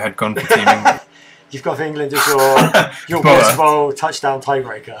tiebreaker, I had gone for Team England. You've got England as your Eurobowl touchdown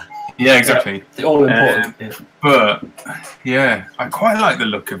tiebreaker. Yeah, exactly. All important. But yeah, I quite like the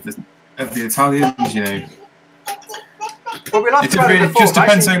look of the Italians. You know, well, it just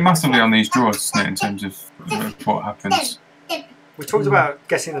depends so massively on these draws, doesn't it, in terms of what happens. We talked about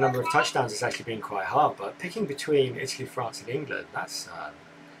guessing the number of touchdowns has actually been quite hard, but picking between Italy, France, and England, that's.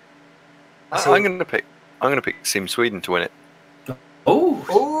 I'm going to pick Sim Sweden to win it.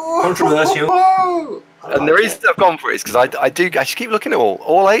 Controversial. And the reason I've gone for it is because I just keep looking at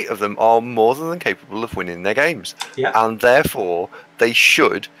all 8 of them are more than capable of winning their games, and therefore they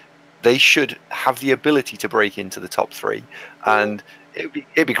should have the ability to break into the top 3. And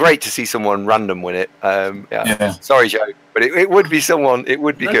it'd be great to see someone random win it. Sorry, Joe, but it would be someone. It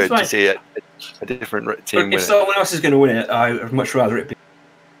would be good to see a different team win it. If someone else is going to win it, I'd much rather it be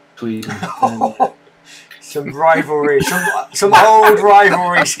Sweden. Some rivalry, some old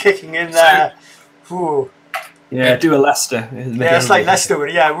rivalries kicking in there. Ooh. Yeah, do a Leicester. Yeah, it's like Leicester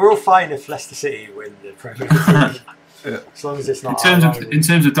win. Yeah, we're all fine if Leicester City win the Premier League. As long as it's not. In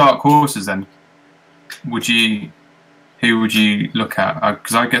terms of dark horses, then, who would you look at?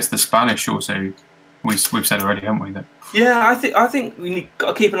 Because I guess the Spanish also. We've said already, haven't we? That. Yeah, I think we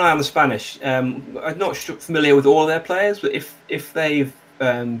got to keep an eye on the Spanish. I'm not familiar with all their players, but if they've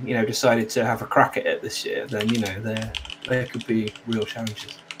decided to have a crack at it this year, then there could be real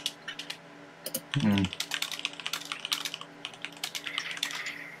challenges.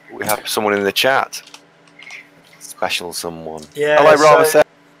 We have someone in the chat. Special someone. Yeah. Hello, Ramaset.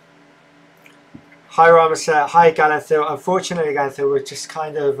 Hi, Ramaset. Hi, Galanthil. Unfortunately, Galanthil, we're just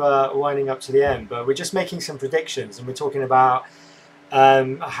kind of winding up to the end, but we're just making some predictions, and we're talking about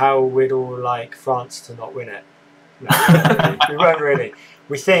how we'd all like France to not win it. No, we won't really.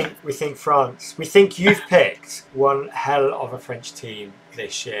 We think France. We think you've picked one hell of a French team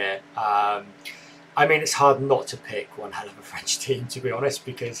this year. I mean, it's hard not to pick one hell of a French team, to be honest,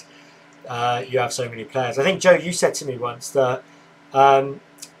 because you have so many players. I think, Joe, you said to me once that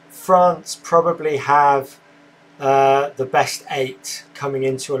France probably have the best 8 coming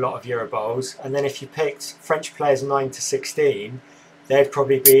into a lot of Eurobowls, and then if you picked French players 9 to 16, they'd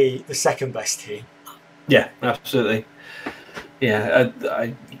probably be the second best team. Yeah, absolutely. Yeah,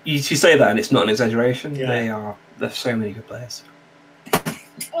 you say that, and it's not an exaggeration. Yeah. There's so many good players.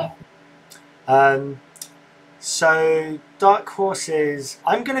 So dark horses.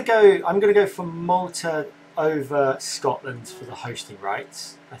 I'm gonna go for Malta over Scotland for the hosting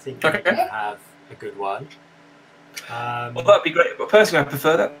rights. I think they can have a good one. Well, that'd be great. But personally, I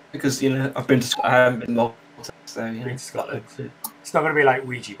prefer that because I've been to I haven't been to Malta, so Scotland. It's not gonna be like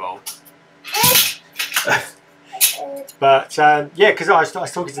Ouija Bowl. But yeah, because I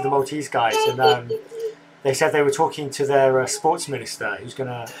was talking to the Maltese guys, and they said they were talking to their sports minister, who's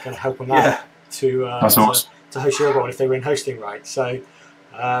gonna help them out to host Eurobowl if they win hosting rights. So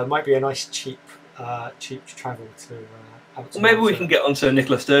might be a nice cheap travel to. Out to Maybe we Malta. can get onto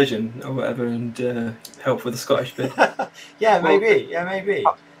Nicola Sturgeon or whatever and help with the Scottish bid. Yeah, maybe.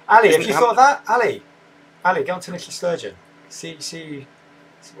 Ali, have you thought of that? Ali, get onto Nicola Sturgeon. See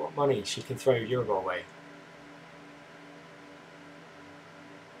what money she can throw Eurobowl away.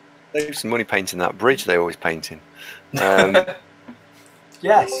 Save some money painting that bridge they're always painting.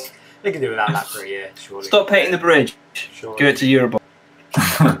 Yes, they can do without that for a year, surely. Stop painting the bridge. Surely. Give it to Eurobowl.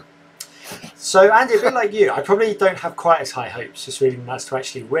 So, Andy, a bit like you, I probably don't have quite as high hopes for Sweden as to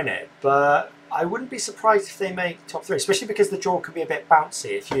actually win it, but I wouldn't be surprised if they make top 3, especially because the draw can be a bit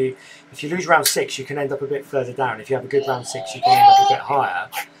bouncy. If you lose round 6, you can end up a bit further down. If you have a good round 6, you can end up a bit higher.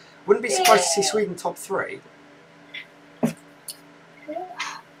 Wouldn't be surprised to see Sweden top 3.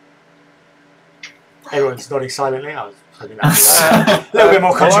 Everyone's nodding silently. I was hoping that was a little bit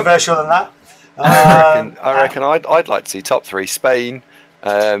more controversial than that. I reckon I'd like to see top 3: Spain,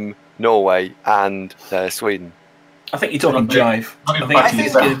 Norway, and Sweden. I think you're talking jive. I think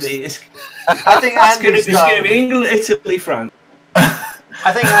it's going to be. I think Andy's going to be England, Italy, France.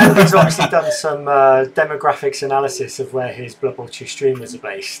 I think Andy's obviously done some demographics analysis of where his Blood Bowl 2 streamers are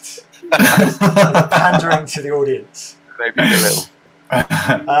based, pandering to the audience. Maybe a little.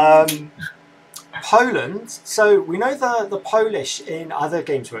 Poland. So we know the Polish in other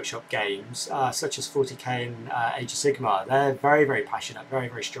Games Workshop games, such as 40k and Age of Sigmar. They're very, very passionate, very,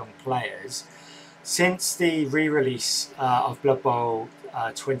 very strong players. Since the re-release of Blood Bowl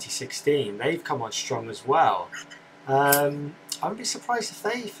 2016, they've come on strong as well. I wouldn't be surprised if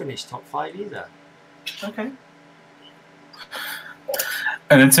they finish top 5 either. Okay.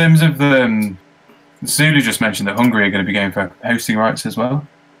 And in terms of the Zulu just mentioned that Hungary are going to be going for hosting rights as well.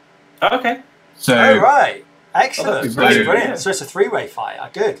 Okay. So, oh, right. Excellent. That's Brilliant. brilliant. So it's a 3-way fight.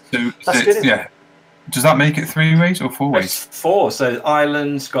 Good. So That's good. Yeah. Does that make it 3 ways or 4 ways? It's 4. So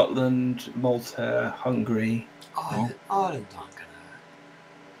Ireland, Scotland, Malta, Hungary. Ireland aren't going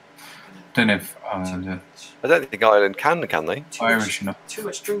to. Don't know if Ireland I don't think Ireland can they? Irish enough. Too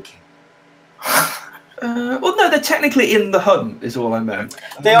much drinking. Well, no, they're technically in the hunt, is all I meant.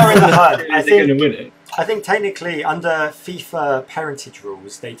 They are in the hunt. They're going to win it. I think technically, under FIFA parentage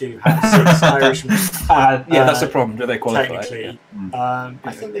rules, they do have 6 Irishmen. Yeah, that's a problem. Do they qualify? Technically. Yeah.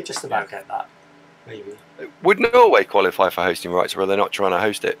 I think they just about get that. Maybe. Would Norway qualify for hosting rights, or are they not trying to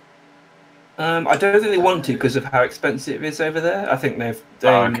host it? I don't think they want to because of how expensive it is over there. I think they're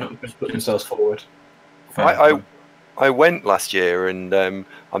not going to put themselves forward. I went last year and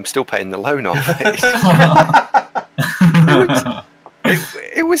I'm still paying the loan off.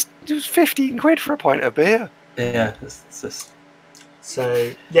 It was 15 quid for a pint of beer. Yeah.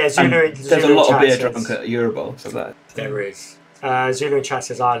 So yeah, Zulu. There's a lot of beer drunk at Eurobowl, so that there is. Zulu in chat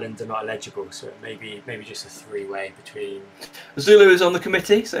says Ireland are not eligible, so maybe just a 3-way between. Zulu is on the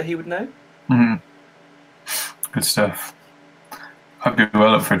committee, so he would know. Mm-hmm. Good stuff. I'd be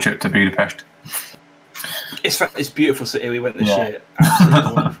well up for a trip to Budapest. It's a beautiful city. We went this year.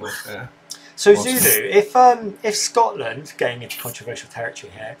 Absolutely wonderful. Yeah. So Zulu, if Scotland, getting into controversial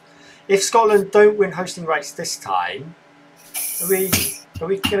territory here, if Scotland don't win hosting rights this time, are we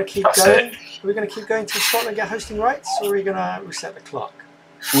going to keep going? Are we going to keep going till Scotland get hosting rights, or are we going to reset the clock?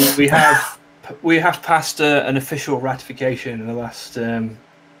 We have passed an official ratification in the last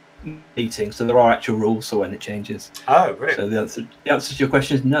meeting, so there are actual rules for when it changes. Oh, really? So the answer to your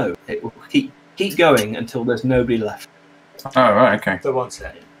question is no. It will keep going until there's nobody left. Oh, right, okay. The one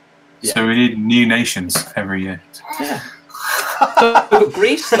set. Yeah. So we need new nations every year. Yeah. So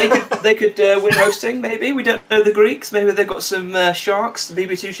Greece, they could win hosting. Maybe we don't know the Greeks. Maybe they've got some sharks, the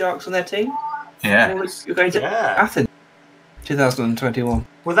BB2 sharks on their team. Yeah. Or you're going to Athens, 2021.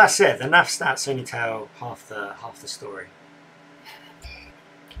 Well, that's it. The NAF stats only tell half the story.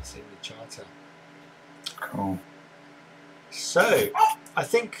 It's in the charter. Cool. So, I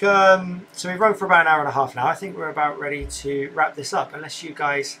think so. We've run for about an hour and a half now. I think we're about ready to wrap this up. Unless you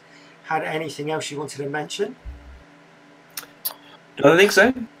guys had anything else you wanted to mention. I don't think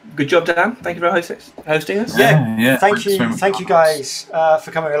so. Good job, Dan. Thank you for hosting us. Yeah. Thank you guys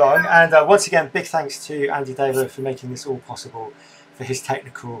for coming along. And once again, big thanks to AndyDavo for making this all possible, for his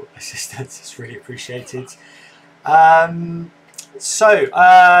technical assistance. It's really appreciated.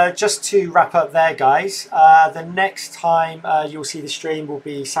 So, just to wrap up there, guys, the next time you'll see the stream will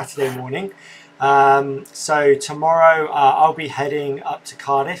be Saturday morning. So tomorrow I'll be heading up to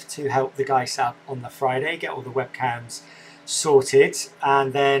Cardiff to help the guys out on the Friday, get all the webcams sorted.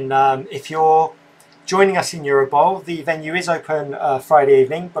 And then if you're joining us in Eurobowl. The venue is open Friday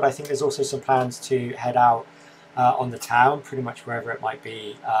evening, but I think there's also some plans to head out on the town, pretty much wherever it might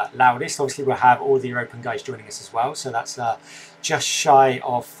be loudest. Obviously, we'll have all the European guys joining us as well, so that's just shy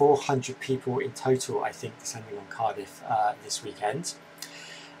of 400 people in total, I think, descending on Cardiff this weekend.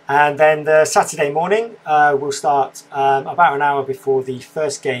 And then the Saturday morning, we'll start about an hour before the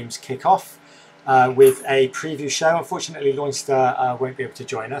first games kick off with a preview show. Unfortunately, Loinster won't be able to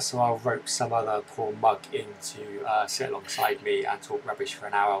join us, so I'll rope some other poor mug in to sit alongside me and talk rubbish for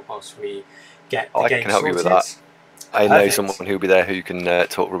an hour whilst we get the game sorted. I can help you with that. I know someone who'll be there who can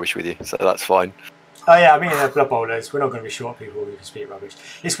talk rubbish with you, so that's fine. Oh yeah, I mean, they're Blood Bowlers. We're not going to be short people who can speak rubbish.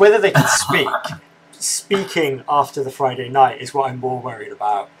 It's whether they can speak. Speaking after the Friday night is what I'm more worried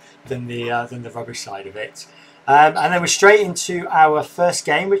about than the rubbish side of it. And then we're straight into our first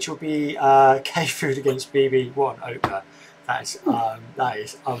game, which will be K-Food against BB. What an opener! That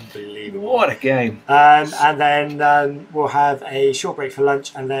is unbelievable. What a game! And then we'll have a short break for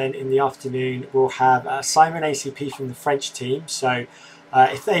lunch, and then in the afternoon we'll have Simon ACP from the French team. So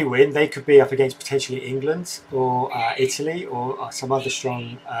if they win, they could be up against potentially England or Italy or some other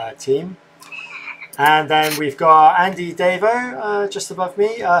strong team. And then we've got AndyDavo just above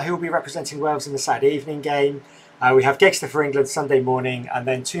me, who will be representing Wales in the Saturday evening game. We have Gexter for England Sunday morning, and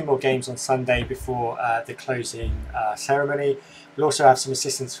then 2 more games on Sunday before the closing ceremony. We'll also have some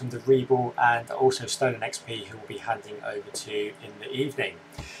assistance from the Rebel and also Stolen XP, who will be handing over to in the evening.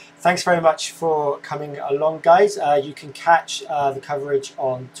 Thanks very much for coming along, guys. You can catch the coverage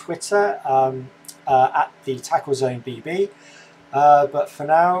on Twitter at the Tackle Zone BB. But for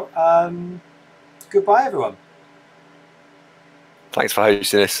now, goodbye, everyone. Thanks for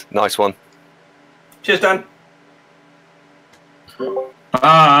hosting this. Nice one. Cheers, Dan.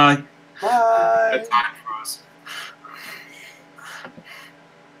 Bye. Bye.